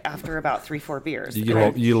dick after about 3-4 beers. You get a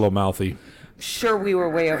little mouthy. Sure, we were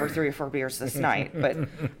way over 3 or 4 beers this night, but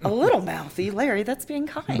a little mouthy. Larry, that's being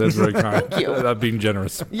kind. That's very kind. Thank you. That's being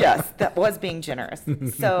generous. Yes, that was being generous.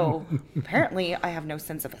 So apparently I have no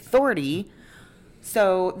sense of authority.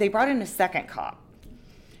 So they brought in a second cop.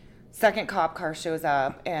 Second cop car shows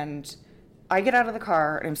up, and I get out of the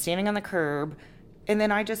car, and I'm standing on the curb, and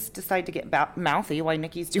then I just decide to get mouthy while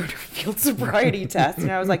Nikki's doing her field sobriety test.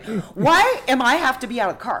 And I was like, why am I have to be out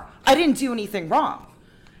of the car? I didn't do anything wrong.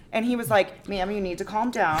 And he was like, ma'am, you need to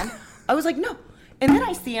calm down. I was like, no. And then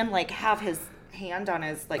I see him like have his hand on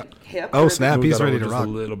his like hip. Oh, snap. Move He's that ready over to just rock. a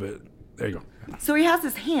little bit. There you go. So he has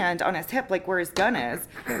his hand on his hip, like where his gun is.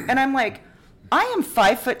 And I'm like, I am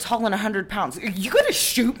 5 foot tall and 100 pounds. Are you going to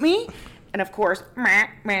shoot me? And of course, meh,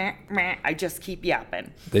 meh, meh, I just keep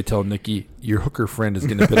yapping. They tell Nikki, your hooker friend is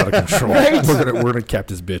getting a bit out of control. Right. We're gonna cap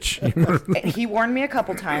this bitch. And he warned me a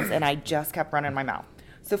couple times, and I just kept running my mouth.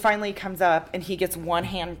 So finally he comes up, and he gets one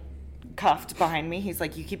hand cuffed behind me. He's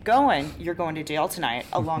like, you keep going. You're going to jail tonight,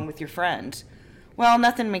 along with your friend. Well,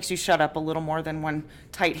 nothing makes you shut up a little more than one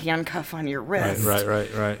tight handcuff on your wrist.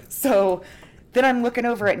 Right. So then I'm looking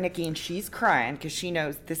over at Nikki, and she's crying because she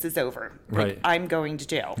knows this is over. Right. I'm going to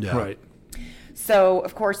jail. Yeah. Right. So,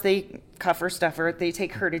 of course, they cuff her, stuff her. They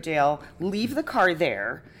take her to jail, leave the car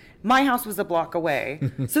there. My house was a block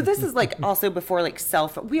away. So this is like also before like cell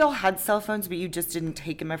phone. We all had cell phones, but you just didn't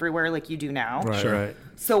take them everywhere like you do now. Right. Sure. Right.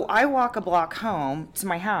 So I walk a block home to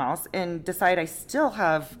my house and decide I still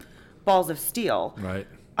have balls of steel. Right.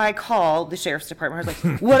 I call the sheriff's department. I was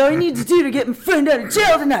like, what do I need to do to get my friend out of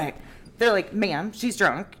jail tonight? They're like, ma'am, she's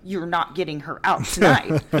drunk. You're not getting her out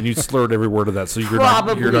tonight. And you slurred every word of that, so you're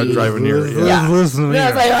Probably. not driving near it. Yeah. Listen to And I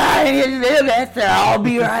was me. like, I need to do that there. I'll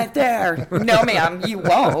be right there. No, ma'am, you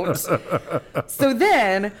won't. So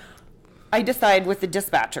then I decide with the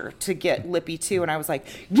dispatcher to get Lippy too. And I was like,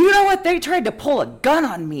 you know what? They tried to pull a gun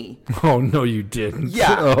on me. Oh, no, you didn't.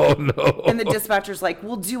 Yeah. Oh, no. And the dispatcher's like,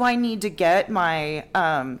 well, do I need to get my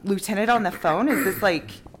lieutenant on the phone? Is this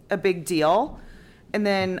like a big deal? And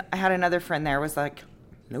then I had another friend there was like,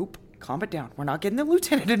 nope, calm it down. We're not getting the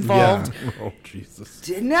lieutenant involved. Yeah. Oh, Jesus.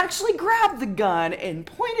 Didn't actually grab the gun and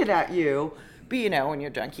point it at you. But you know, when you're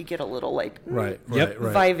drunk, you get a little like Right. Yep.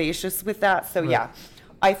 Right. vivacious with that. So yeah,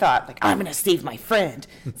 I thought like, I'm going to save my friend.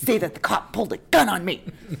 Say that the cop pulled a gun on me.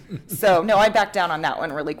 So no, I backed down on that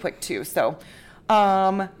one really quick too. So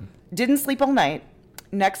didn't sleep all night.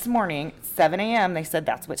 Next morning, 7 a.m., they said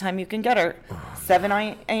that's what time you can get her. 7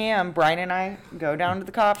 a.m., Brian and I go down to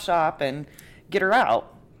the cop shop and get her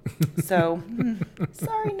out. So,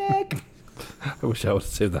 sorry, Nick. I wish I would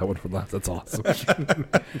have saved that one for last. That's awesome.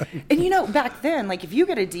 And you know, back then, like if you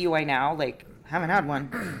get a DUI now, like haven't had one.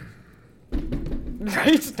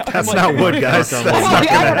 Right? That's not wood, guys. Knock on That's wood. not I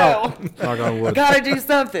gonna don't help. know. Knock on I wood. gotta do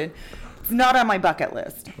something. It's not on my bucket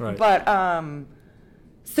list. Right. But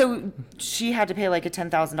so she had to pay like a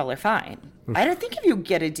 $10,000 fine. I don't think if you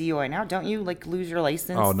get a DUI now, don't you like lose your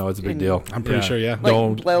license? Oh, no, it's a big and deal. I'm pretty sure, yeah. Like,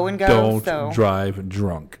 Don't blow and go, Don't so- drive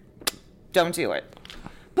drunk. Don't do it.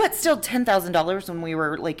 But still, $10,000 when we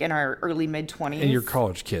were like in our early mid-20s. And you're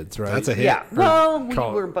college kids, right? That's a hit. Yeah. Well, we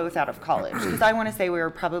col- were both out of college because I want to say we were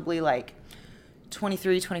probably like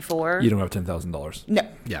 23, 24. You don't have $10,000. No,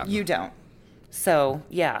 Yeah. you don't. So,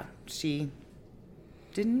 yeah, she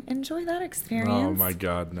didn't enjoy that experience. Oh, my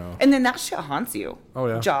God, no. And then that shit haunts you. Oh,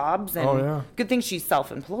 yeah. Jobs and Oh, yeah. good thing she's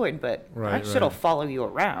self-employed, but Right, that shit'll right. follow you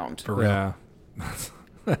around. For real. Yeah.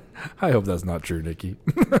 I hope that's not true, Nikki.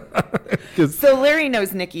 So Larry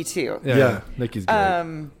knows Nikki too. Yeah. Nikki's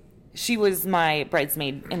great. She was my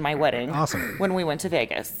bridesmaid in my wedding. Awesome. When we went to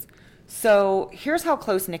Vegas. So here's how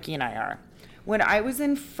close Nikki and I are. When I was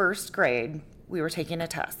in first grade, we were taking a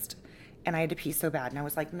test. And I had to pee so bad. And I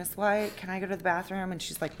was like, Miss White, can I go to the bathroom? And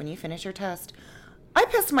she's like, when you finish your test. I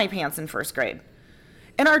pissed my pants in first grade.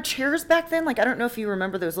 And our chairs back then, like, I don't know if you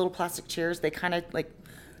remember those little plastic chairs. They kind of, like,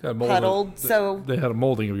 Yeah, molded- puddled. So, They had a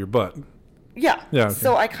molding of your butt. yeah. Yeah, okay.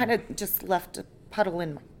 So I kind of just left a puddle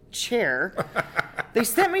in my chair. They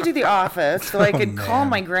sent me to the office so I could call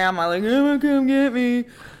my grandma, like, "Grandma, come get me."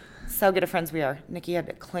 So how good of friends we are. Nikki had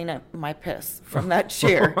to clean up my piss from that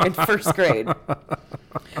chair in first grade.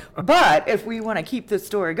 But if we want to keep this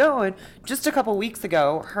story going, just a couple weeks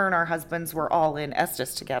ago, her and our husbands were all in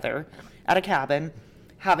Estes together at a cabin,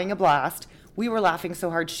 having a blast. We were laughing so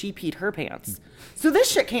hard she peed her pants. So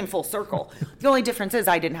this shit came full circle. The only difference is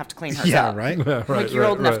I didn't have to clean hers Yeah, up. right? Yeah, Like you're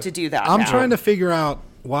old enough to do that. I'm now. trying to figure out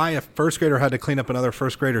why a first grader had to clean up another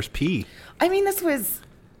first grader's pee. I mean, this was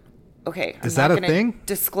okay. Is I'm that not a gonna thing?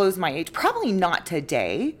 Disclose my age. Probably not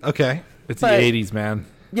today. Okay. It's But- the 80s, man.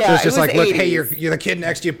 Yeah, So it's it just was like, look, hey, 80s. you're the kid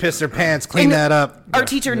next to you pissed their pants, clean And that up. Our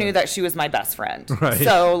teacher knew that she was my best friend. Right.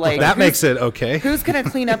 So like That makes it okay. Who's gonna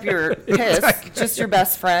clean up your piss? Just your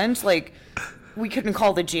best friend? Like we couldn't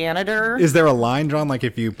call the janitor. Is there a line drawn, like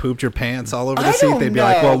if you pooped your pants all over the I seat, don't they'd be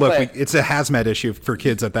like, well, know, look, but- it's a hazmat issue for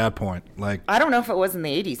kids at that point. Like, I don't know if it was in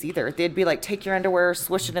the 80s either. They'd be like, take your underwear,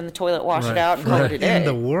 swish it in the toilet, wash Right. it out, and call it a day. in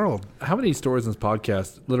the world. How many stories in this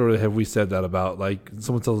podcast literally have we said that about? Like,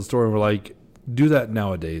 someone tells a story and we're like, do that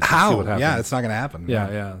nowadays. and See How? what happens. Yeah, it's not going to happen.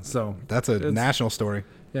 Yeah. So That's a it's- national story.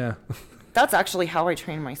 Yeah. That's actually how I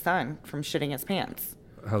trained my son from shitting his pants.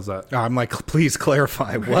 How's that? Oh, I'm like, please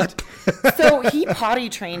clarify what? So he potty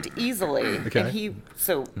trained easily. Okay. And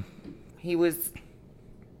he was,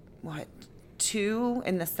 what, 2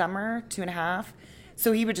 in the summer, 2.5.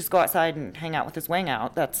 So he would just go outside and hang out with his wang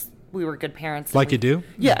out. We were good parents. Like you do?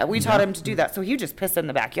 Yeah, we taught him to do that. So he just pissed in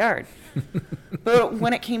the backyard. But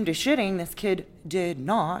when it came to shitting, this kid did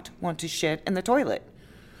not want to shit in the toilet.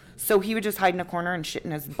 So he would just hide in a corner and shit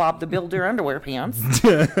in his Bob the Builder underwear pants.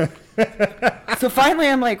 So finally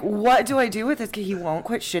I'm like, what do I do with this kid? He won't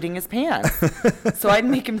quit shitting his pants. So I'd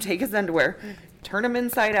make him take his underwear, turn him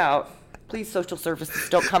inside out. Please, social services,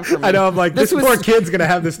 don't come for me. I know, I'm like, this poor kid's going to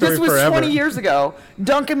have this story forever. This was forever. 20 years ago.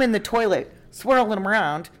 Dunk him in the toilet, swirl him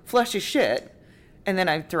around, flush his shit, and then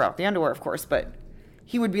I'd throw out the underwear, of course, but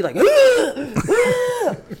he would be like, yeah,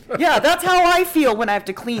 that's how I feel when I have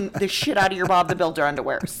to clean the shit out of your Bob the Builder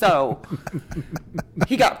underwear. So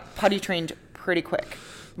he got potty trained pretty quick.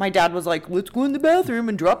 My dad was like, let's go in the bathroom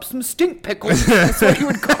and drop some stink pickles. That's what he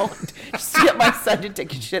would call it. Just to get my son to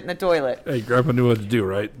take his shit in the toilet. Hey, Grandpa knew what to do,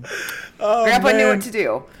 right? Oh, Grandpa knew what to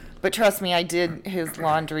do. But trust me, I did his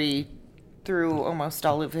laundry through almost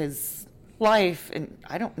all of his life, and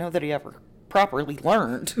I don't know that he ever properly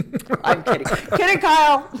learned. I'm kidding. Kidding,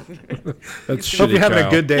 Kyle. That's Hope shitty, you're having Kyle.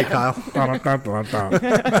 a good day, Kyle.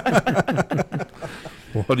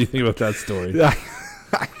 What do you think about that story?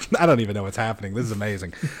 I don't even know what's happening. This is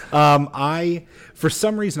amazing. For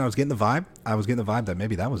some reason, I was getting the vibe. That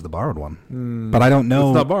maybe that was the borrowed one, but I don't know.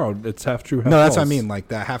 It's not borrowed. It's half true, half No, false. that's what I mean. Like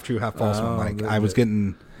that half true, half false one. Like I was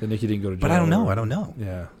getting, The Nicky didn't go to jail. but I don't know.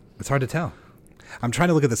 Yeah. It's hard to tell. I'm trying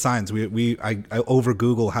to look at the signs. I over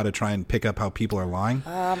Google how to try and pick up how people are lying.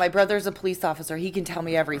 My brother's a police officer. He can tell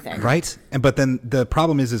me everything. Right? But then the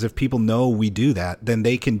problem is if people know we do that, then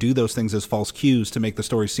they can do those things as false cues to make the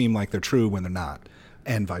story seem like they're true when they're not,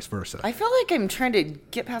 and vice versa. I feel like I'm trying to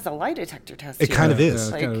get past a lie detector test. It here. kind of is.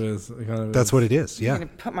 Yeah, Like, it kind of is. It kind of That's is. what it is. I'm Yeah. going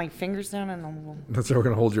to put my fingers down and then we'll... That's how we're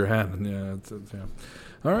going to hold your hand. And yeah, yeah.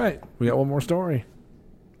 All right. We got one more story.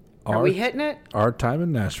 Are we hitting it? Our time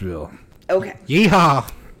in Nashville. Okay. Yeehaw.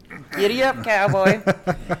 Giddy up, cowboy.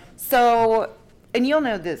 So, and you'll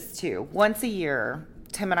know this too. Once a year,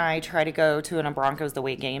 Tim and I try to go to a Broncos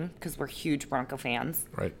away game because we're huge Bronco fans.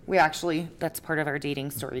 Right. We actually, that's part of our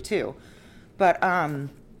dating story too. But,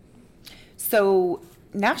 so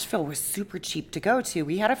Nashville was super cheap to go to.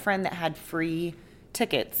 We had a friend that had free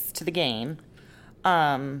tickets to the game.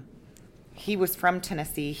 He was from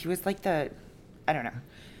Tennessee. He was like I don't know.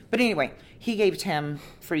 But anyway, he gave Tim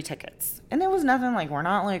free tickets. And there was nothing like, we're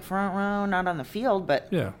not like front row, not on the field, but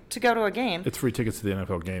Yeah. to go to a game. It's free tickets to the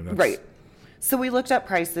NFL game. That's, Right. So we looked up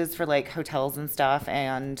prices for like hotels and stuff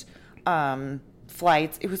and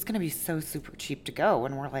flights. It was going to be so super cheap to go.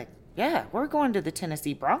 And we're like, yeah, we're going to the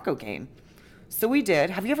Tennessee Bronco game. So we did.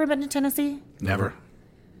 Have you ever been to Tennessee? Never.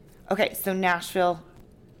 Okay, so Nashville,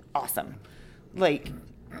 awesome. Like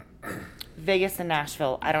Vegas and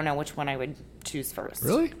Nashville, I don't know which one I would choose first.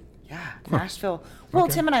 Really? Yeah, Nashville. Well,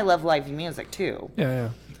 Okay. Tim and I love live music too. Yeah, yeah.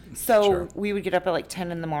 So Sure. we would get up at like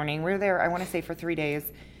 10 in the morning. We were there, I want to say, for 3 days.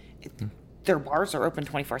 Their bars are open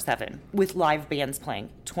 24/7 with live bands playing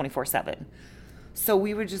 24/7. So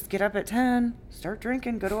we would just get up at 10, start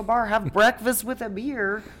drinking, go to a bar, have breakfast with a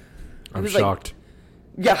beer. It I'm was like- shocked.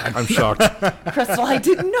 Yeah. I'm shocked. Crystal, I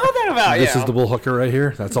didn't know that about This you. is the bull hooker right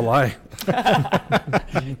here. That's a lie.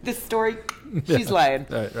 This story, she's lying.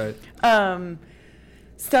 Right, right.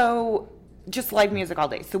 So just live music all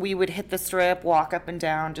day. So we would hit the strip, walk up and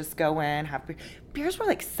down, just go in, have beers were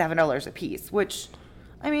like $7 a piece, which,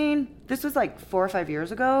 I mean, this was like 4 or 5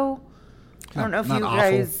 years ago. I don't know if Not you awful.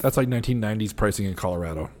 guys, That's like 1990s pricing in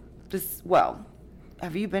Colorado.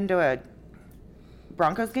 have you been to a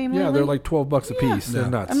Broncos game Yeah, lately? they're like $12 a piece. Yeah.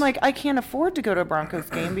 They're nuts. I'm like, I can't afford to go to a Broncos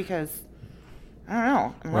game because, I don't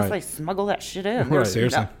know, unless Right. I smuggle that shit in. Right.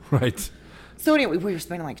 Seriously. No. Right. So anyway, we were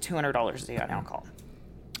spending like $200 a day on alcohol.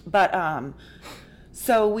 But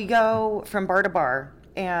so we go from bar to bar,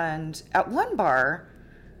 and at one bar,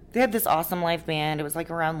 they had this awesome live band. It was like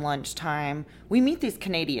around lunchtime. We meet these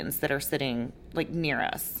Canadians that are sitting like near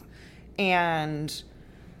us, and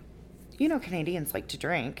you know Canadians like to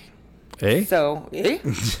drink. Eh? So,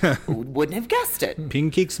 who wouldn't have guessed it?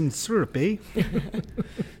 Pancakes and syrup, eh?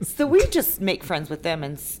 So we just make friends with them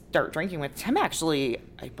and start drinking with Tim. Actually,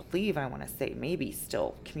 I believe, I want to say, maybe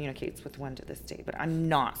still communicates with one to this day, but I'm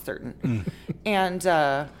not certain. And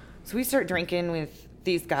so we start drinking with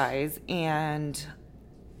these guys, and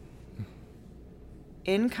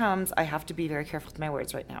in comes, I have to be very careful with my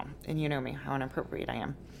words right now, and you know me, how inappropriate I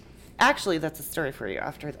am. Actually, that's a story for you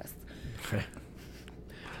after this. Okay.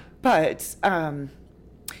 But a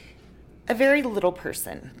very little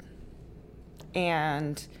person,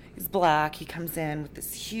 and he's black. He comes in with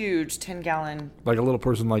this huge 10-gallon Like a little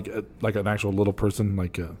person, like an actual little person,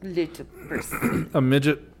 like little person. a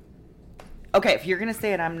midget. Okay, if you're gonna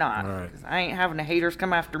say it, I'm not. All right. 'Cause I ain't having the haters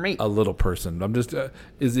come after me. A little person. I'm just.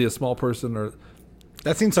 Is he a small person or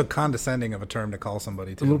That seems so condescending of a term to call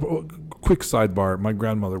somebody a to. little? Quick sidebar. My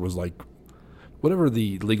grandmother was like, whatever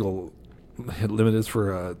the legal limit is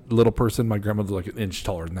for a little person. My grandmother's like an inch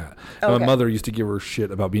taller than that. And my mother used to give her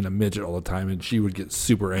shit about being a midget all the time, and she would get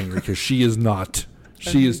super angry because she is not.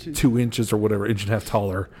 She is 2 inches or whatever, inch and a half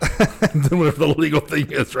taller than whatever the legal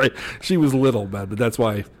thing is, right? She was little, man, but that's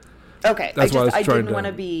why. Okay, That's why I didn't want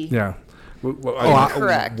to be. Yeah.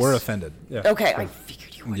 Correct. We're offended. Yeah. Okay, I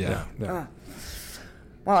figured you would. Yeah.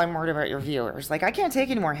 Well, I'm worried about your viewers. Like, I can't take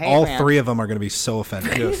any more hate, All man. 3 of them are going to be so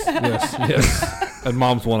offended. Yes. And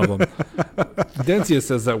mom's one of them. Dancia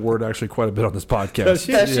says that word actually quite a bit on this podcast. Does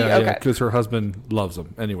she? Yeah, Okay. because her husband loves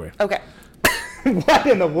them. Anyway. Okay. What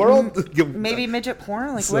in the world? Maybe midget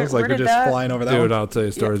porn? Like, Sounds where like you're did just that? flying over that Dude, one. I'll tell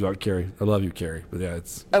you stories about Carrie. I love you, Carrie. But yeah,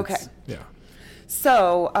 it's Okay. yeah.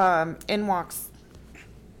 So, in walks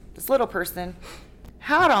this little person,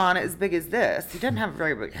 hat on as big as this. He doesn't have a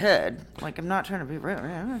very big head. Like, I'm not trying to be rude.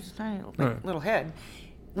 Just tiny little head.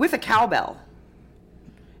 With a cowbell.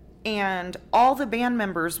 And all the band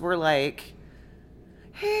members were like,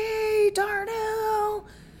 hey, Darnell.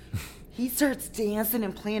 He starts dancing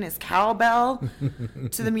and playing his cowbell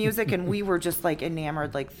to the music, and we were just like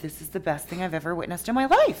enamored. Like, this is the best thing I've ever witnessed in my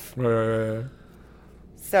life. Right.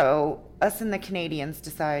 So us and the Canadians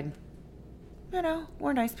decide,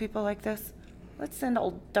 we're nice people like this. Let's send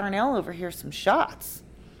old Darnell over here some shots.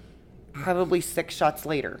 Probably 6 shots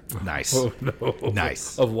later. Nice. Oh, no.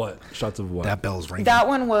 Nice. Of what? Shots of what? That bell's ringing. That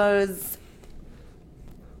one was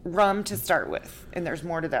rum to start with, and there's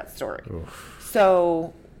more to that story. Oof.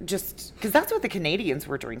 So just because that's what the Canadians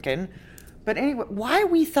were drinking. But anyway, why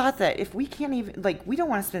we thought that if we can't even, like, we don't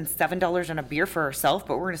want to spend $7 on a beer for ourselves,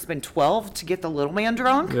 but we're going to spend $12 to get the little man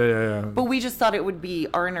drunk. Yeah. But we just thought it would be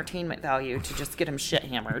our entertainment value to just get him shit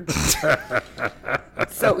hammered.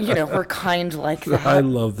 So, we're kind like that. I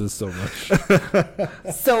love this so much.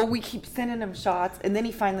 So we keep sending him shots, and then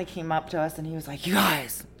he finally came up to us and he was like, you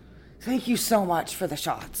guys, thank you so much for the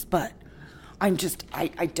shots, but I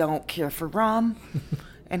don't care for rum.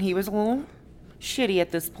 And he was a little shitty at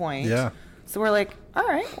this point. Yeah. So we're like, all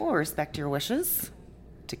right, we'll respect your wishes.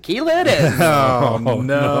 Tequila it is. Oh,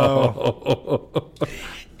 no.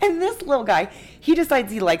 And this little guy, he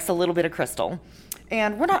decides he likes a little bit of Crystal.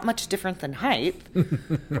 And we're not much different than height.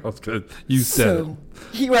 That's good. You said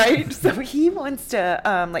it. Right? So he wants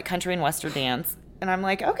to, like, country and western dance. And I'm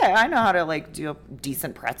like, okay, I know how to, like, do a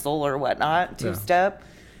decent pretzel or whatnot, two-step.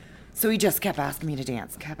 So he just kept asking me to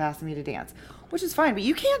dance, which is fine. But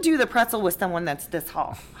you can't do the pretzel with someone that's this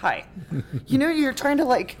high. You're trying to,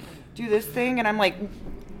 like, do this thing, and I'm like,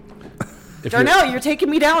 Darnell, you're taking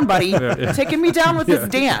me down, buddy. You're taking me down with this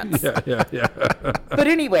dance. Yeah. But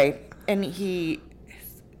anyway, and his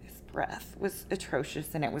breath was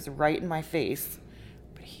atrocious, and it was right in my face.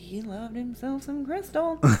 But he loved himself some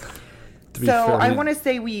Crystal. So I want to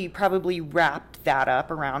say we probably wrapped that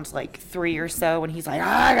up around like 3 or so, and he's like,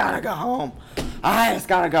 I gotta go home. I just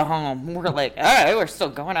gotta go home. And we're like, all right, we're still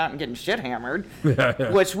going out and getting shit hammered,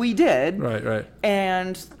 which we did. Right.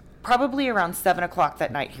 And probably around 7 o'clock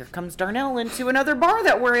that night, here comes Darnell into another bar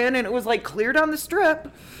that we're in, and it was like clear down the strip.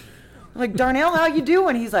 We're like, Darnell, how you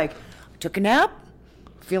doing? He's like, took a nap,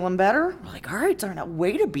 feeling better. We're like, all right, Darnell,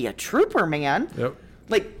 way to be a trooper, man. Yep.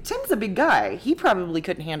 Like, Tim's a big guy. He probably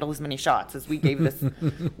couldn't handle as many shots as we gave this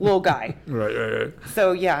little guy. Right.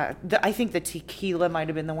 So, yeah, I think the tequila might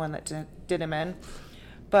have been the one that did him in.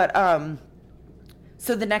 But,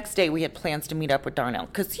 so the next day we had plans to meet up with Darnell.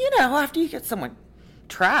 Because, after you get someone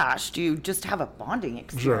trashed, you just have a bonding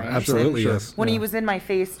experience. Sure, absolutely, yes. When he was in my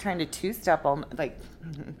face trying to two-step, like,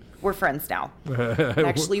 we're friends now.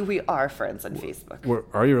 Actually, we are friends on Facebook.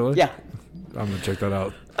 Are you really? Yeah. I'm going to check that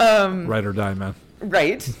out. Ride or die, man.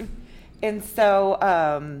 Right. And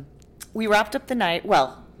so we wrapped up the night.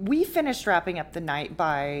 Well, we finished wrapping up the night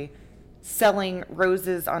by selling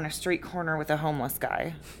roses on a street corner with a homeless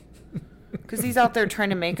guy. Because he's out there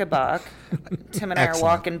trying to make a buck. Tim and I are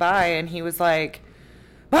walking by, and he was like,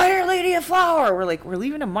 buy your lady a flower. We're like, we're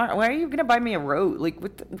leaving tomorrow. Why are you going to buy me a rose? Like,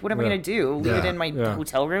 what am I going to do? Leave it in my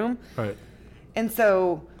hotel room? Right. And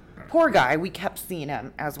so... poor guy, we kept seeing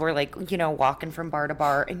him as we're like, walking from bar to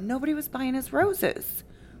bar, and nobody was buying his roses.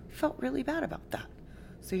 Felt really bad about that.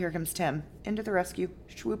 So here comes Tim, into the rescue,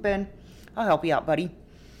 swoop in. I'll help you out, buddy.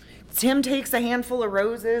 Tim takes a handful of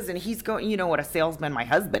roses, and he's going, what a salesman my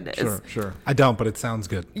husband is. Sure. I don't, but it sounds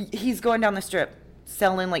good. He's going down the strip,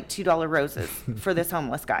 selling like $2 roses for this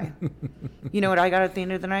homeless guy. You know what I got at the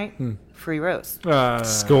end of the night? Free rose.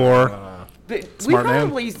 Score. But Smart we man.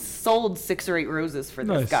 probably sold 6 or 8 roses for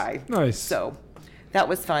this guy. Nice. So that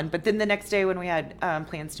was fun. But then the next day when we had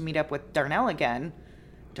plans to meet up with Darnell again,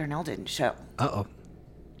 Darnell didn't show. Uh-oh.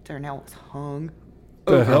 Darnell was hung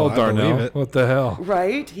The hell, I believe Darnell? it. What the hell?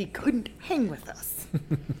 Right? He couldn't hang with us.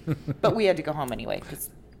 But we had to go home anyway because,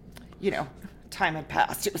 time had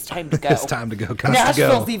passed. It was time to go. It's time to go. Got to go.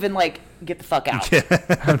 Nashville's even like, get the fuck out.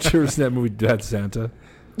 Haven't you ever seen that movie, Bad Santa?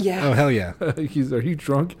 Yeah. Oh, hell yeah. Are you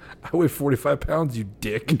drunk? I weigh 45 pounds, you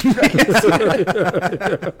dick.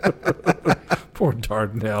 Poor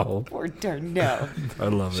Darnell. Poor Darnell. I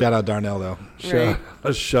love it. Shout out Darnell, though.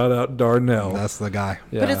 Shout out Darnell. That's the guy.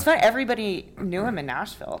 Yeah. But it's fun. Everybody knew him in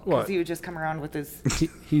Nashville What? because he would just come around with his.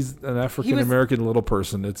 He's an African American little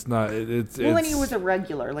person. It's not. And he was a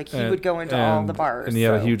regular. Like he would go into all the bars. And he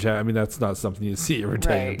had a huge hat. I mean, that's not something you see every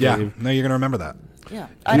day. Right. Yeah. No, you're going to remember that. Yeah,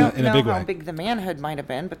 I don't in a know big how way. big the manhood might have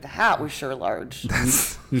been, but the hat was sure large.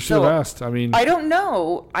 You should have asked. I mean, I don't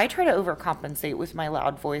know. I try to overcompensate with my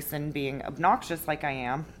loud voice and being obnoxious like I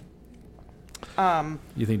am.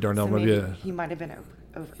 you think Darnell So might maybe be he might have been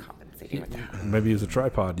overcompensating with that. maybe he's a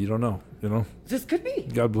tripod. You don't know. This could be.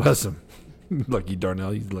 God bless him. Lucky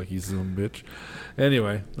Darnell. He's lucky son of a bitch.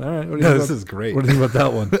 Anyway, all right. What do you No, think this about- is great. What do you think about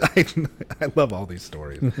that one? I love all these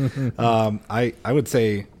stories. I would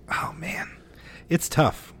say, oh, man, it's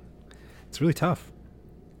tough. It's really tough.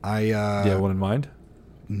 Do you have one in mind?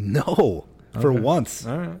 No. For once.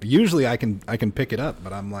 All right. Usually I can pick it up,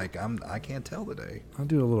 but I'm like, I can't tell today. I'll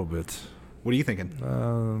do a little bit. What are you thinking?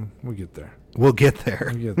 We'll get there. We'll get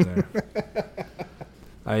there. We'll get there.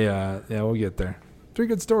 We'll get there. 3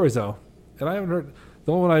 good stories though, and I haven't heard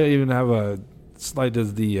the only one I even have a slight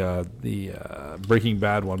is the Breaking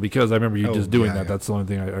Bad one because I remember you just doing that. yeah. That's the only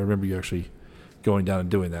thing I remember you actually going down and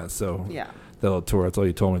doing that. So Yeah. that little tour. That's all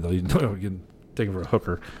you told me though. You can take it for a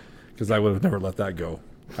hooker because I would have never let that go.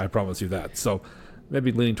 I promise you that. So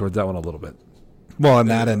maybe leaning towards that one a little bit. Well, and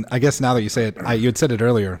that, and I guess now that you say it, you had said it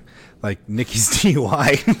earlier, like Nikki's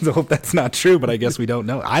DUI. I hope that's not true, but I guess we don't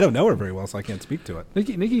know. I don't know her very well, so I can't speak to it.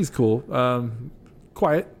 Nikki's cool.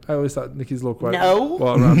 Quiet. I always thought Nikki's a little quiet. No.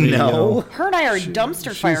 Well, around me, No. Her and I are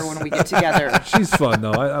dumpster fire when we get together. She's fun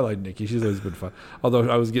though. I like Nikki. She's always been fun. Although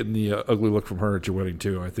I was getting the ugly look from her at your wedding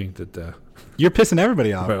too. I think that You're pissing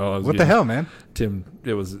everybody off. Well, I was What the getting- hell, man? Tim,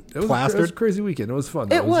 it was Plastered? a crazy weekend. It was fun.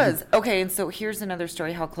 though. It was. Okay, and so here's another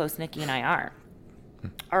story how close Nikki and I are.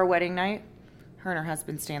 Our wedding night, her and her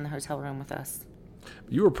husband stay in the hotel room with us.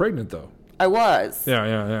 You were pregnant though. I was.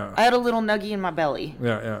 Yeah. I had a little nuggie in my belly.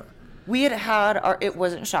 Yeah. We had our, it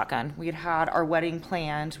wasn't shotgun. We had our wedding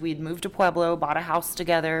planned. We had moved to Pueblo, bought a house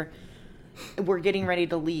together. We're getting ready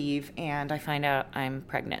to leave, and I find out I'm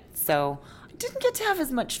pregnant. So I didn't get to have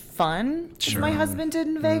as much fun as my husband did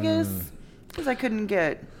in Vegas because I couldn't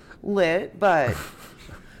get lit. But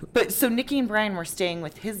so Nikki and Brian were staying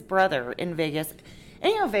with his brother in Vegas.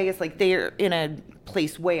 And Vegas, like they're in a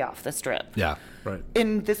place way off the strip. Yeah. Right.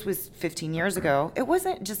 And this was 15 years ago. It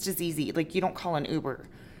wasn't just as easy. Like you don't call an Uber.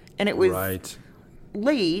 And it was Right.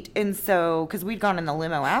 late, and so because we'd gone in the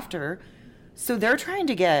limo after, so they're trying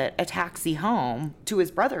to get a taxi home to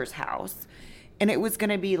his brother's house, and it was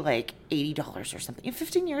going to be like $80 or something. And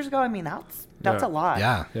 15 years ago, I mean that's Yeah. a lot.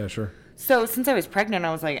 Yeah. Yeah, sure. So since I was pregnant,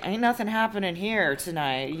 I was like, ain't nothing happening here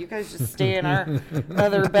tonight. You guys just stay in our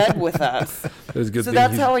other bed with us. It was a good So thing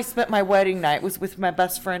that's he's- how I spent my wedding night, was with my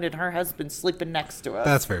best friend and her husband sleeping next to us.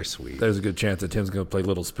 That's very sweet. There's a good chance that Tim's going to play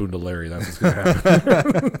Little Spoon to Larry. That's what's going to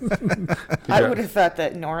happen. I would have thought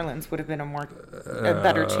that New Orleans would have been a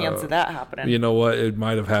better chance of that happening. You know what? It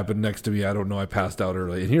might have happened next to me. I don't know. I passed out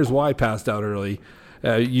early. And here's why I passed out early.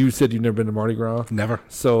 You said you've never been to Mardi Gras? Never.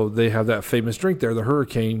 So they have that famous drink there, the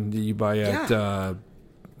Hurricane that you buy at,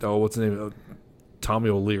 what's the name? Tommy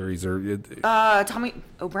O'Leary's. Tommy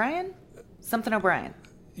O'Brien? Something O'Brien.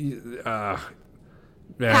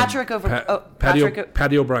 Patty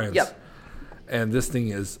Patrick O'Brien's. Yep. And this thing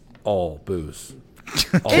is all booze.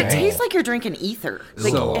 It tastes like you're drinking ether.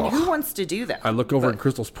 Like, So- and who wants to do that? I look over But and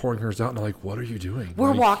Crystal's pouring hers out, and I'm like, what are you doing?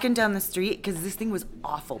 we're Like, walking down the street because this thing was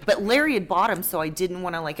awful. But Larry had bought them, so I didn't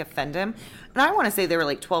want to like offend him. And I want to say they were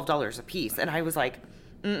like $12 a piece. And I was like,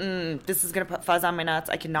 this is going to put fuzz on my nuts.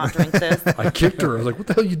 I cannot drink this. I kicked her. I was like, what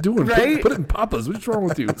the hell are you doing? Right? Put it in Papa's. What's wrong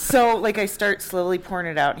with you? So, like, I start slowly pouring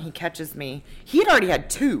it out, and he catches me. He had already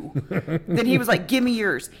had 2. Then he was like, give me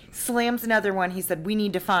yours. Slams another one. He said, we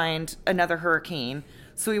need to find another Hurricane.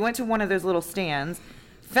 So we went to one of those little stands,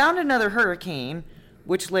 found another Hurricane,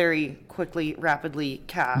 which Larry quickly, rapidly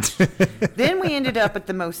cashed. Then we ended up at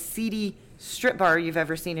the most seedy strip bar you've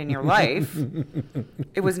ever seen in your life.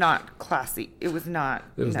 It was not classy. It was not.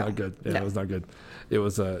 It was no. not good. Yeah, No. it was not good. It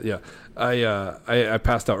was, I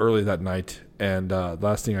passed out early that night, and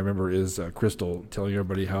last thing I remember is Crystal telling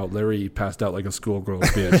everybody how Larry passed out like a schoolgirl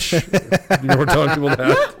bitch. You remember telling people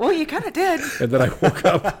that? Well, you kind of did. And then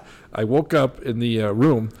I woke up in the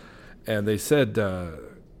room, And they said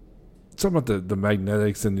something about the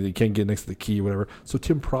magnetics and they can't get next to the key or whatever. So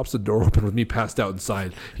Tim props the door open with me passed out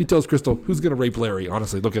inside. He tells Crystal, who's going to rape Larry?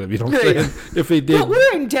 Honestly, look at him. You know what I'm saying? If they did. But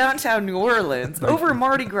we're in downtown New Orleans over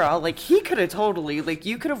Mardi Gras. Like, he could have totally, like,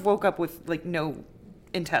 you could have woke up with, like, no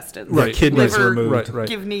intestines. Right. Kidneys liver, removed. Right.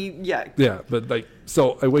 kidney, yeah. Yeah, but like,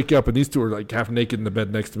 so I wake up and these two are like half naked in the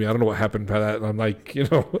bed next to me. I don't know what happened by that. And I'm like, I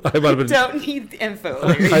might have been. Don't need info,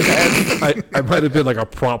 Larry. I might have been like a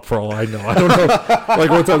prop for all I know. I don't know. Like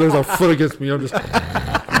one time there's a foot against me. I'm just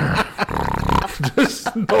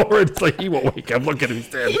snoring. It's like he won't wake up. Look at him, he's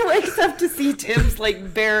dead. He wakes up to see Tim's,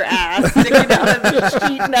 like, bare ass sticking out of the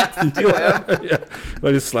sheet next to him. Yeah,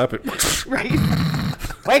 I just slap it. Right?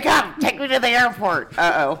 Wake up! Take me to the airport.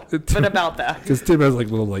 What about that? Because Tim has like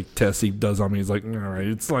little like tests he does on me. He's like, all right,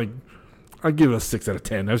 it's like I give it a 6 out of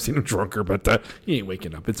 10. I've seen him drunker, but he ain't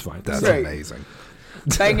waking up. It's fine. That's Right. amazing.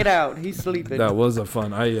 Bang it out. He's sleeping. That was a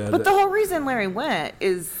fun. But the whole reason Larry went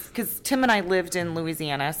is because Tim and I lived in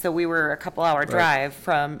Louisiana, so we were a couple-hour drive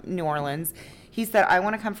from New Orleans. He said, I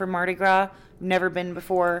want to come for Mardi Gras. Never been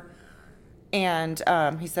before. And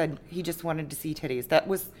he said he just wanted to see titties. That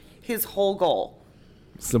was his whole goal.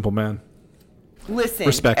 Simple man. Listen,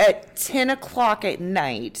 Respect. at 10 o'clock at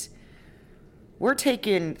night, we're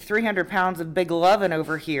taking 300 pounds of big lovin'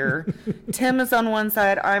 over here. Tim is on one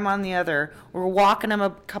side, I'm on the other. We're walking him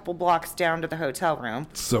a couple blocks down to the hotel room.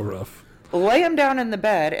 So rough. Lay him down in the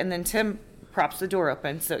bed, and then Tim props the door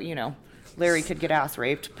open so, Larry could get ass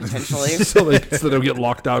raped, potentially. so they'll get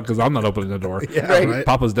locked out because I'm not opening the door. Yeah, right.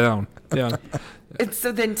 Papa's down. Yeah. And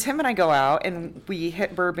so then Tim and I go out, and we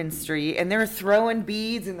hit Bourbon Street, and they're throwing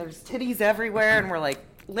beads, and there's titties everywhere, and we're like,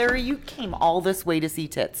 Larry, you came all this way to see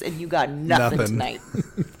tits, and you got nothing. Tonight.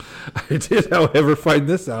 I did, however, find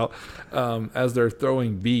this out. As they're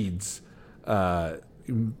throwing beads,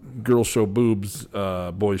 girls show boobs,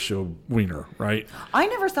 boys show wiener, right? I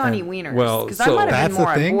never saw any wieners, well, because I so might have that's been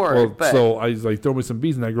more the thing? on board. Well, but so I was like, throw me some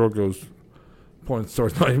beads, and that girl goes, points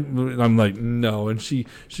towards my, and I'm like, no, and she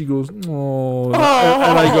goes, oh, and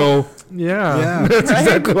I go, yeah. That's Right?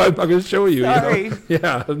 exactly what I'm not going to show you. Sorry. You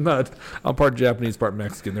know? Yeah, I'm part Japanese, part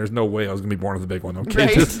Mexican. There's no way I was going to be born with a big one. Okay,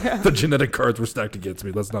 Right. Just, the genetic cards were stacked against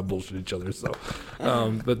me. Let's not bullshit each other. So,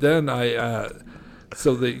 but then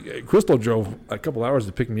so the Crystal drove a couple hours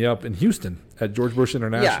to pick me up in Houston at George Bush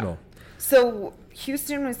International. Yeah. So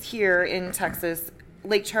Houston was here in Texas.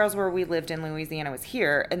 Lake Charles, where we lived in Louisiana, was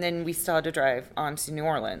here, and then we still had to drive on to New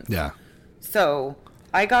Orleans. Yeah. So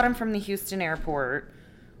I got him from the Houston airport.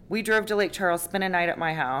 We drove to Lake Charles, spent a night at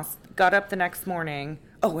my house, got up the next morning.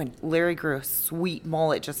 Oh, and Larry grew a sweet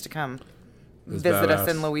mullet just to come visit us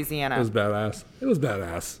in Louisiana. It was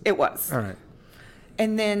badass. It was. All right.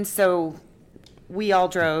 And then so we all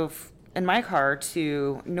drove in my car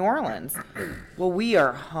to New Orleans. Well, we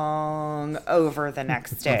are hung over the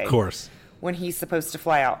next day. Of course. When he's supposed to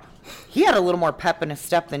fly out. He had a little more pep in his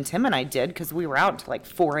step than Tim and I did because we were out until like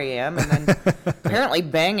 4 a.m. and then apparently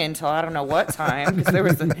banging until I don't know what time because there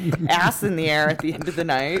was an ass in the air at the end of the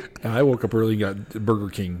night. And I woke up early and got Burger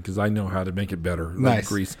King because I know how to make it better. Nice.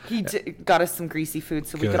 Grease. He got us some greasy food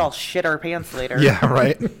so we Good. could all shit our pants later. Yeah,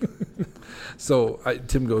 right. So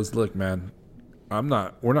Tim goes, look, man,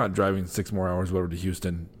 we're not driving 6 more hours over to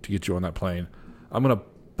Houston to get you on that plane. I'm going to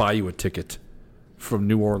buy you a ticket from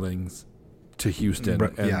New Orleans to Houston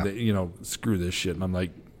and screw this shit. And I'm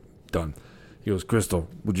like, done. He goes, Crystal,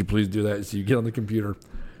 would you please do that? So you get on the computer.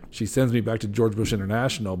 She sends me back to George Bush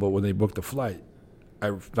International, but when they booked the flight,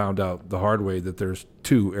 I found out the hard way that there's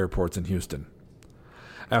 2 airports in Houston.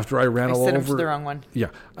 After I ran all sent over him to the wrong one. Yeah.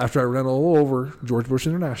 After I ran all over George Bush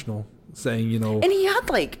International saying, And he had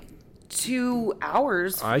like 2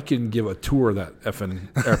 hours. I can give a tour of that effing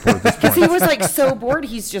airport at this Because point. he was like so bored,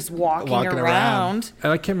 he's just walking around,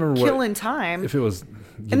 And I can't remember killing time. if it was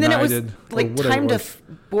United And then it was or like whatever time it to was.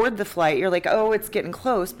 board the flight. You're like, oh, it's getting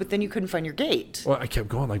close, but then you couldn't find your gate. Well, I kept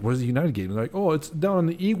going, like, what is the United gate? And they're like, oh, it's down on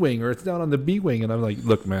the E wing or it's down on the B wing. And I'm like,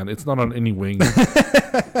 look, man, it's not on any wing.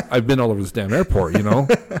 I've been all over this damn airport, you know?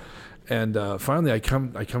 And finally I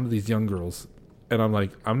come to these young girls and I'm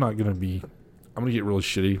like, I'm going to get really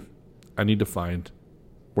shitty. I need to find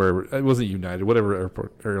where it wasn't United, whatever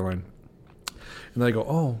airline. And they go,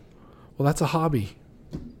 oh, well, that's a hobby.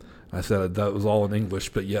 I said that was all in English,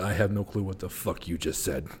 but yet I have no clue what the fuck you just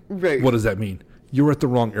said. Right. What does that mean? You were at the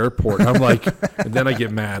wrong airport. And I'm like, and then I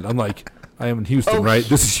get mad. I'm like, I am in Houston, right?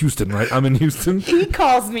 This is Houston, right? I'm in Houston. He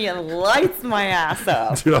calls me and lights my ass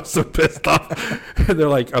up. Dude, I'm so pissed off. And I'm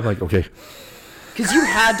like, okay. Because you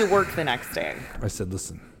had to work the next day. I said,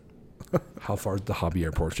 listen, how far is the hobby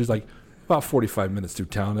airport? She's like, about 45 minutes through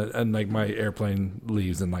town, and like my airplane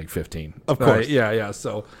leaves in like 15. Of course. Yeah.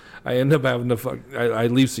 So I end up having to I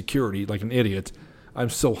leave security like an idiot. I'm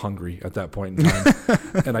so hungry at that point in time,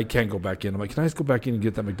 and I can't go back in. I'm like, can I just go back in and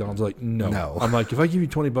get that McDonald's? They're like, no. I'm like, if I give you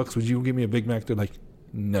 $20, would you give me a Big Mac? They're like,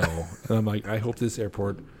 no. And I'm like, I hope this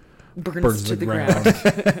airport burns to the ground.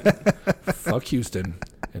 Fuck Houston,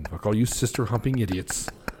 and fuck all you sister humping idiots.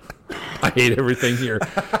 I hate everything here.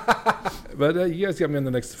 But you guys got me on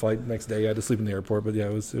the next flight next day. I had to sleep in the airport, but yeah,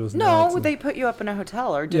 it was No, they put you up in a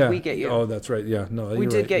hotel, or did we get you? Oh, that's right. Yeah, no, we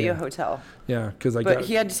did get you a hotel. Yeah, because But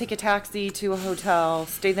he had to take a taxi to a hotel,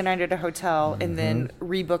 stay the night at a hotel, and then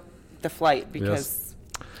rebook the flight because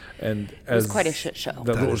and it was quite a shit show.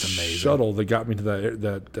 That little shuttle that got me to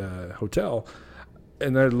that hotel.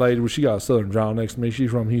 And that lady, she got a Southern Drawl next to me. She's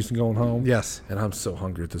from Houston going home. Yes. And I'm so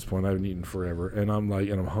hungry at this point. I haven't eaten forever. And I'm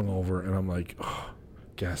hungover. And I'm like, oh,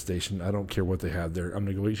 gas station. I don't care what they have there. I'm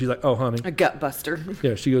going to go eat. She's like, oh, honey. A gut buster.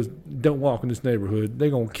 Yeah. She goes, don't walk in this neighborhood. They're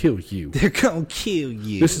going to kill you. They're going to kill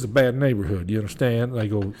you. This is a bad neighborhood. You understand? And I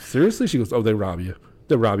go, seriously? She goes, oh, they rob you.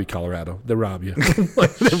 They rob you, Colorado. They rob you.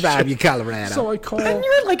 Like, they rob you, Colorado. So I call. And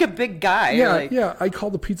you're like a big guy. Yeah. I call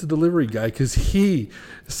the pizza delivery guy because he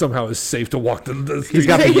somehow is safe to walk the He's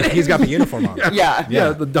got the uniform on.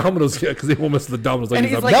 Yeah. The Domino's, because they won't miss the Domino's. And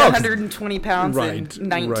he's like 120 pounds and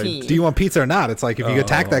 19. Right. Do you want pizza or not? It's like if you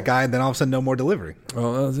attack that guy, then all of a sudden no more delivery.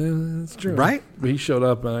 Oh, that's true. Right? But he showed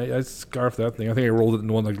up, and I scarfed that thing. I think I rolled it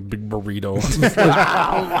in one like a big burrito.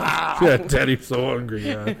 Yeah, Daddy's so hungry.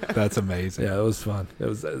 Yeah. That's amazing. Yeah, it was fun.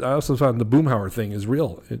 I also found the Boomhauer thing is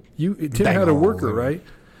real. Tim had a worker, right?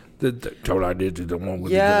 That's what I did to the one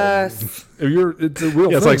with yes. It's a real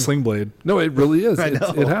thing. It's like Sling Blade. No, it really is. I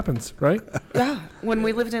know. It happens, right? Yeah. When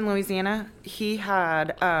we lived in Louisiana, he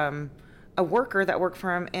had a worker that worked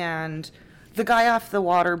for him, and the guy off the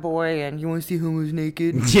Water Boy and You Want to See Who Was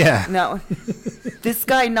Naked? Yeah. No. This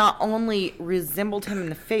guy not only resembled him in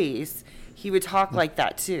the face, he would talk like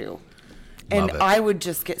that too. And I would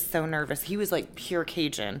just get so nervous. He was like pure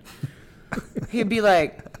Cajun. He'd be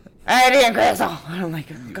like, "Hey, Dan Crystal." And I'm like,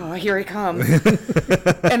 "Oh, God, here he comes."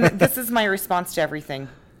 And this is my response to everything.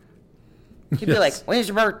 He'd be like, "When's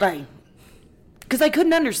your birthday?" Because I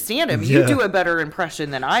couldn't understand him. You do a better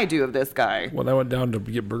impression than I do of this guy. When I went down to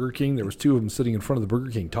get Burger King, there was two of them sitting in front of the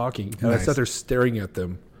Burger King talking. And I sat there staring at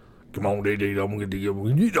them. Come on, I'm going to give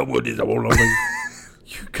you.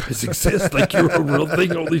 You guys exist like you're a real thing.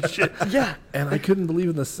 Holy shit. Yeah. And I couldn't believe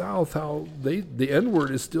in the South how the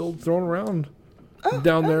N-word is still thrown around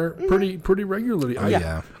down there pretty regularly.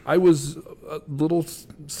 I was a little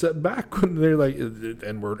set back when they're like,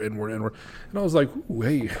 N-word. And I was like, ooh,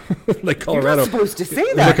 hey, like Colorado. You're not supposed to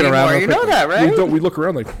say that anymore. You know that, right? We look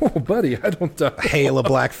around like, oh, buddy, I don't... Hail of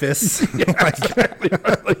black fists. Yeah, exactly.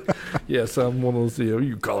 Like, yes, I'm one of those,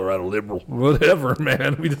 you Colorado liberal. Whatever,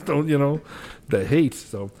 man. We just don't, the hate.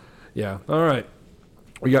 So, yeah. All right.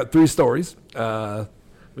 We got 3 stories.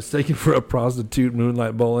 Mistaken for a prostitute,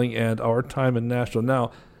 moonlight bowling, and our time in Nashville.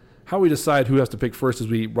 Now, how we decide who has to pick first is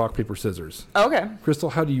we rock, paper, scissors. Okay.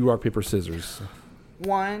 Crystal, how do you rock, paper, scissors?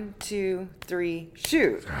 1, 2, 3,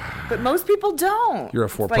 shoot. But most people don't. You're a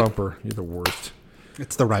four-pumper. You're the worst.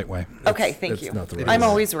 It's the right way. Okay, thank you. Not the right I'm way.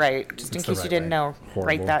 always right, just in case you didn't know. Horrible.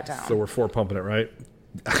 Write that down. So we're four-pumping it, right?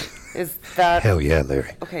 Is that... Hell yeah,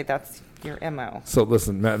 Larry. Okay, that's your MO. So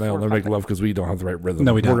listen, Matt and I will never make love because we don't have the right rhythm.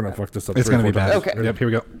 No, we don't. We're going to fuck this up. It's going to be bad. Okay. Yep, here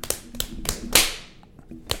we go.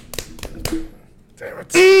 Damn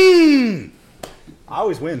it. I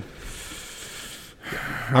always win.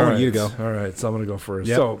 I want you to go. All right, so I'm going to go first.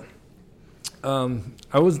 Yep. So,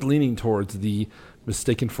 I was leaning towards the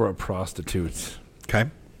mistaken for a prostitute. Okay.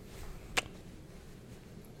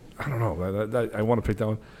 I don't know. I want to pick that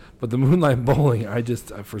one. But the moonlight bowling, I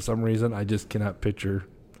just, for some reason, I just cannot picture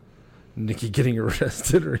Nikki getting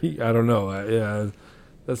arrested. I don't know. Yeah,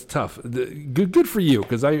 that's tough. Good for you,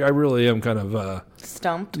 because I really am kind of...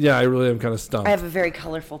 Stumped? Yeah, I really am kind of stumped. I have a very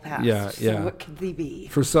colorful past. Yeah. So what could they be?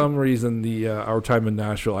 For some reason, our time in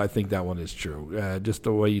Nashville, I think that one is true. Just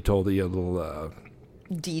the way you told it, you had a little...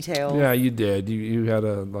 Detail. Yeah, you did. You had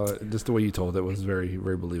just the way you told it was very,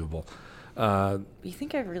 very believable. You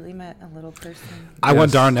think I really met a little person? I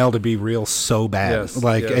want Darnell to be real so bad. Yes,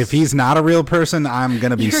 if he's not a real person, I'm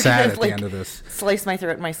going to be sad at the end of this. Slice my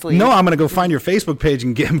throat in my sleeve. No, I'm going to go find your Facebook page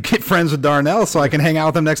and get friends with Darnell so I can hang out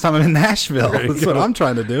with him next time I'm in Nashville. That's what I'm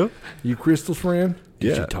trying to do. You Crystal's friend?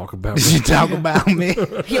 Did you talk about me? Did you talk about me?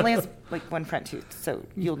 He only has like one front tooth, so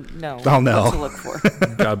you'll know I'll know. what to look for.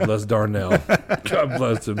 God bless Darnell. God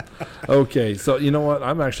bless him. Okay, so you know what?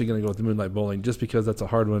 I'm actually going to go with the moonlight bowling just because that's a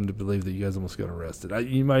hard one to believe that you guys almost got arrested.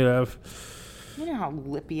 You might have. You know how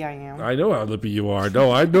lippy I am. I know how lippy you are.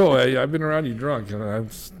 No, I know. I've been around you drunk, and I'm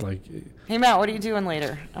just like... Hey, Matt, what are you doing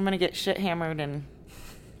later? I'm going to get shit hammered, and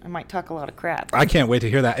I might talk a lot of crap. I can't wait to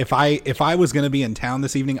hear that. If I was going to be in town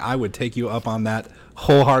this evening, I would take you up on that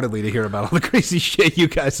wholeheartedly to hear about all the crazy shit you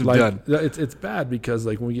guys have done. It's bad because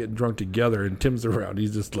like when we get drunk together and Tim's around,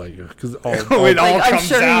 he's just like because it all I'm comes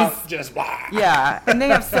sure out just blah. Yeah, and they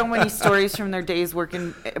have so many stories from their days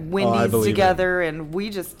working at Wendy's believe together, and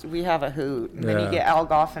we have a hoot. And then you Yeah. get Al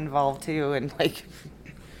Goff involved too, and like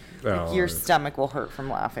your stomach will hurt from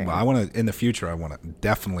laughing. Well, I want to in the future. I want to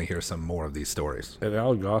definitely hear some more of these stories. And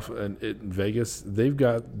Al Goff and in Vegas, they've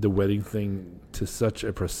got the wedding thing to such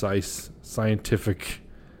a precise scientific.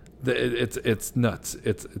 It's nuts.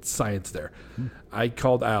 It's science there. I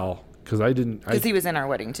called Al because I didn't. Because he was in our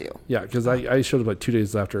wedding too. Yeah, because I showed up like 2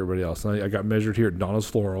 days after everybody else. And I got measured here at Donna's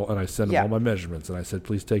Floral, and I sent him Yeah. all my measurements. And I said,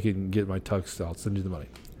 please take it and get my tux. I'll send you the money.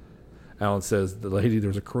 Alan says,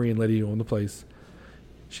 there's a Korean lady who owned the place.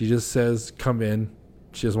 She just says, come in.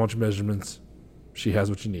 She doesn't want your measurements. She has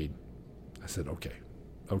what you need. I said, okay.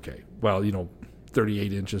 Well,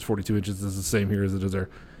 38 inches, 42 inches is the same here as it is there.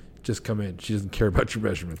 Just come in. She doesn't care about your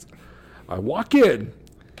measurements. I walk in.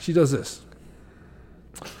 She does this.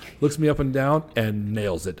 Looks me up and down and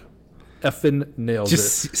nails it. Effing nails it.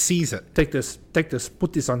 Just sees it. Take this.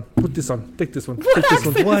 Put this on. Take this one. Take this one.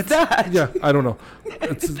 What is that? Yeah, I don't know.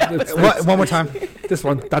 What? One more time. This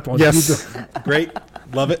one, that one. Yes. Great.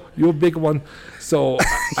 Love it. You a big one. So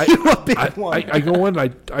I go in, I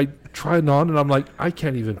try it on, and I'm like, I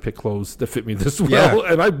can't even pick clothes that fit me this well.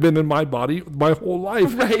 Yeah. And I've been in my body my whole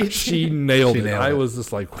life. Right. She nailed it. nailed I it. was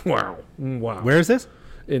just like, wow. Where is this?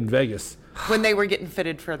 In Vegas. When they were getting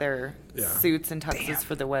fitted for their suits and tuxes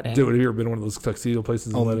for the wedding. Dude, have you ever been to one of those tuxedo places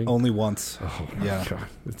in the wedding? Only once. Oh my Yeah. God.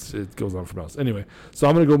 It goes on for miles. Anyway, so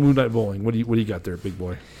I'm gonna go Moonlight Bowling. What do you got there, big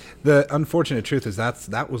boy? The unfortunate truth is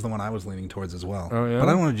that was the one I was leaning towards as well. Oh, yeah? But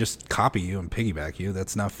I don't want to just copy you and piggyback you.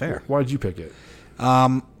 That's not fair. Why'd you pick it?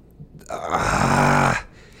 I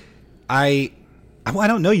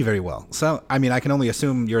don't know you very well, so I mean I can only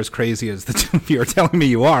assume you're as crazy as the two of you are telling me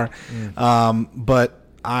you are. But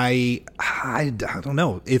I don't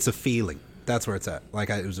know. It's a feeling. That's where it's at.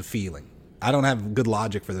 It was a feeling. I don't have good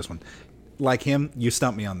logic for this one. Like him, you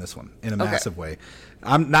stumped me on this one in a massive way.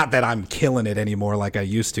 I'm not that I'm killing it anymore like I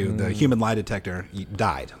used to. The human lie detector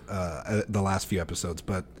died the last few episodes,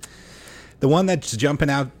 but the one that's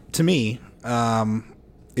jumping out to me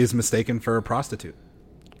is mistaken for a prostitute.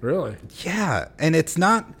 Really? Yeah, and it's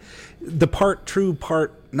not the part true,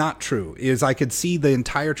 part not true. Is I could see the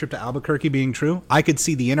entire trip to Albuquerque being true. I could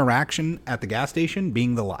see the interaction at the gas station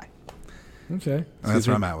being the lie. Okay. That's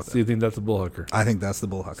where I'm at with So you think that's a bull hooker? I think that's the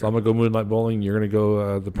bull hooker. So I'm gonna go Moonlight Bowling. You're gonna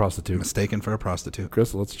go the prostitute. Mistaken for a prostitute.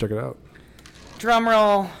 Crystal, let's check it out. Drum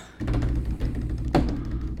roll.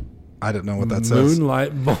 I don't know what that says.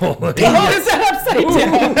 Moonlight Bowling. Oh, is that upside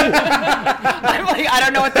down? I'm like, I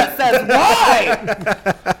don't know what that says. Why?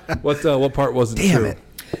 What part wasn't Damn true? it.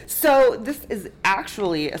 So this is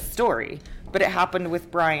actually a story, but it happened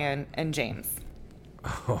with Brian and James.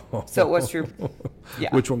 So it was true.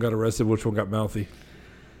 Yeah. Which one got arrested? Which one got mouthy?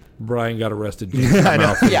 Brian got arrested. James got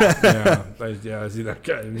mouthy. Yeah. I see that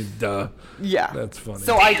guy. I mean, duh. Yeah. That's funny.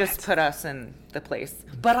 So I just put us in the place.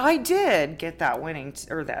 But I did get that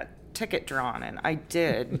or that ticket drawn, and I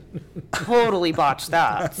did totally botch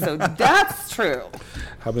that. So that's true.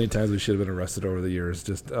 How many times we should have been arrested over the years?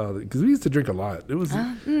 Just because we used to drink a lot. It was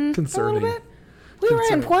concerning. A little bit. We were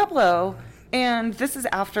in Pueblo, and this is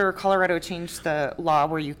after Colorado changed the law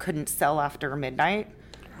where you couldn't sell after midnight.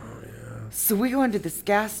 Oh, yeah. So we go into this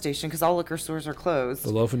gas station because all liquor stores are closed.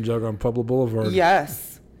 The Loaf and Jug on Pueblo Boulevard.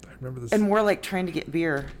 Yes. I remember this. And we're like trying to get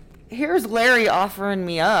beer. Here's Larry offering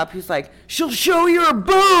me up. He's like, she'll show your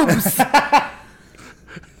boobs. The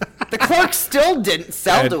clerk still didn't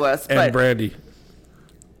sell to us. And Brandy.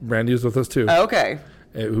 Brandy was with us too. Okay.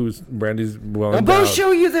 Brandy's well They'll endowed. both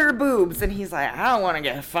show you their boobs. And he's like, I don't want to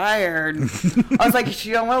get fired. I was like,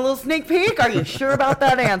 you don't want a little sneak peek? Are you sure about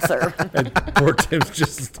that answer? And poor Tim's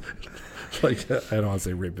just like, I don't want to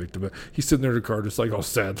say rape victim, but he's sitting there in the car just like all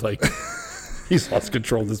sad, like he's lost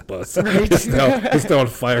control of this bus. Right. It's now on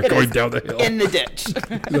fire going down the hill. In the ditch.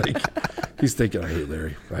 Like, he's thinking, I hate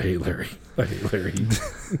Larry.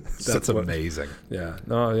 That's amazing. Yeah.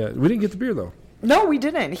 No, yeah. We didn't get the beer though. No, we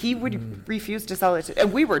didn't. He would refuse to sell it.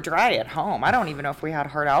 And we were dry at home. I don't even know if we had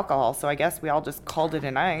hard alcohol. So I guess we all just called it a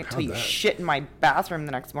night until you shit in my bathroom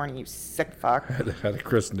the next morning, you sick fuck. I had to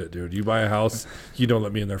christen it, dude. You buy a house, you don't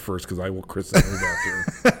let me in there first because I will christen your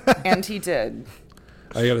bathroom. And he did.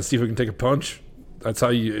 I got to see if we can take a punch. That's how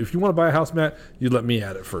you. If you want to buy a house, Matt, you let me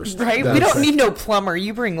at it first. Right? We don't need no plumber.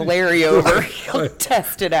 You bring Larry over. He'll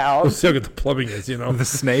test it out. We'll see how good the plumbing is, you know. The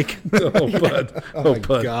snake. Oh, bud. Oh, my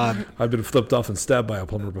bud. God. I've been flipped off and stabbed by a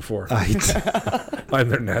plumber before. I'm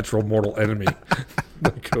their natural mortal enemy.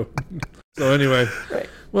 So anyway,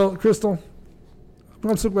 well, Crystal,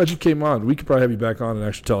 I'm so glad you came on. We could probably have you back on and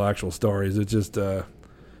actually tell actual stories. It's just,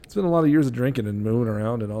 it's been a lot of years of drinking and moving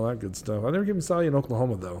around and all that good stuff. I never even saw you in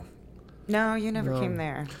Oklahoma, though. No, you never came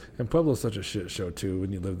there. And Pueblo's such a shit show, too,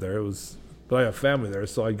 when you lived there. It was, but I have family there,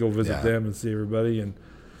 so I'd go visit them and see everybody. And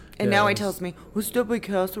now he tells me, we'll stop by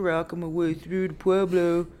Castle Rock on my way through to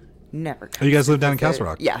Pueblo. Never come. Oh, you guys live down in Castle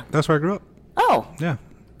Rock? Yeah. That's where I grew up. Oh. Yeah.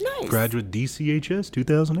 Nice. Graduate DCHS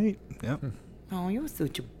 2008. Yeah. Oh, you're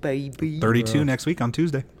such a baby. 32 next week on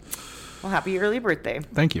Tuesday. Well, happy early birthday.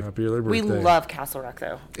 Thank you. Happy early birthday. We love Castle Rock,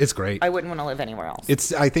 though. It's great. I wouldn't want to live anywhere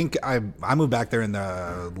else. I think I moved back there in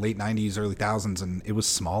the late 90s, early 2000s, and it was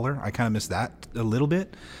smaller. I kind of miss that a little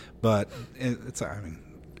bit, but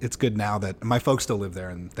it's good now that my folks still live there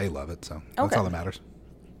and they love it, so that's all that matters.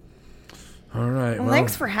 All right. Well,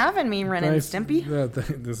 thanks for having me, Ren and Stimpy.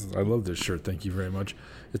 Yeah, I love this shirt. Thank you very much.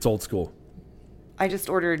 It's old school. I just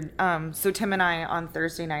ordered, so Tim and I on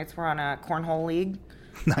Thursday nights were on a cornhole league.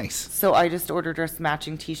 Nice. So I just ordered us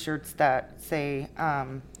matching T-shirts that say,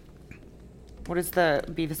 what is the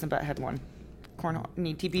Beavis and Butthead one? Cornhole.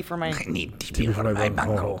 Need TB for my. I need TB for my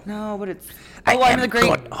bunghole. No, but it's. I'm the great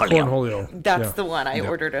Cornholio. That's the one I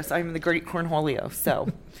ordered us. I'm the great cornholio. So,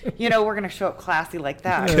 we're gonna show up classy like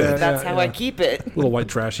that. That's how I keep it. A little white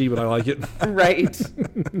trashy, but I like it. Right.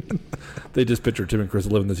 They just picture Tim and Chris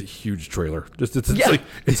live in this huge trailer. It's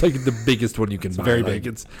like the biggest one you can buy. Very big.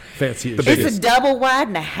 It's fancy. It's a double wide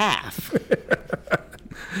and a half.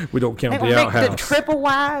 We don't count They the won't make outhouse. the triple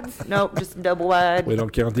wides. Nope, just double wide. We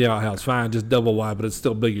don't count the outhouse. Fine, just double wide, but it's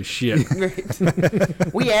still big as shit.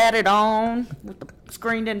 Right. We added on with the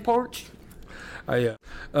screened-in porch.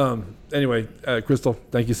 Anyway, Crystal,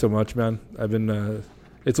 thank you so much, man. I've been.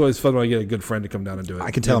 It's always fun when I get a good friend to come down and do it.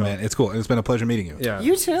 I can tell, man. It's cool. It's been a pleasure meeting you. Yeah.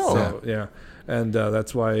 You too. So, yeah, and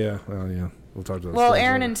that's why. We'll talk to those. Well, stories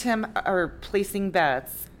Aaron later. and Tim are placing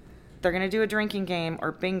bets. They're going to do a drinking game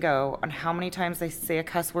or bingo on how many times they say a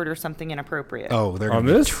cuss word or something inappropriate. Oh, they're On going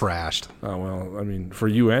to be this? trashed. Oh well, I mean, for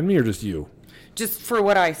you and me, or just you? Just for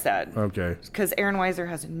what I said. Okay. Because Aaron Weiser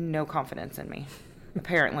has no confidence in me,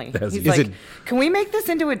 apparently. Is He's like, it- can we make this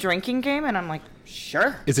into a drinking game? And I'm like,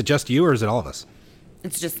 sure. Is it just you or is it all of us?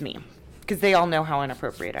 It's just me. Because they all know how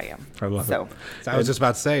inappropriate I am. I love it. So I was just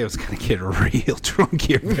about to say I was going to get real drunk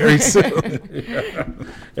here very soon.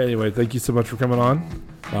 Anyway, thank you so much for coming on.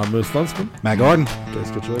 I'm Moose Lunsman. Matt Gordon.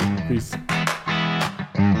 Guys, catch you later. Peace.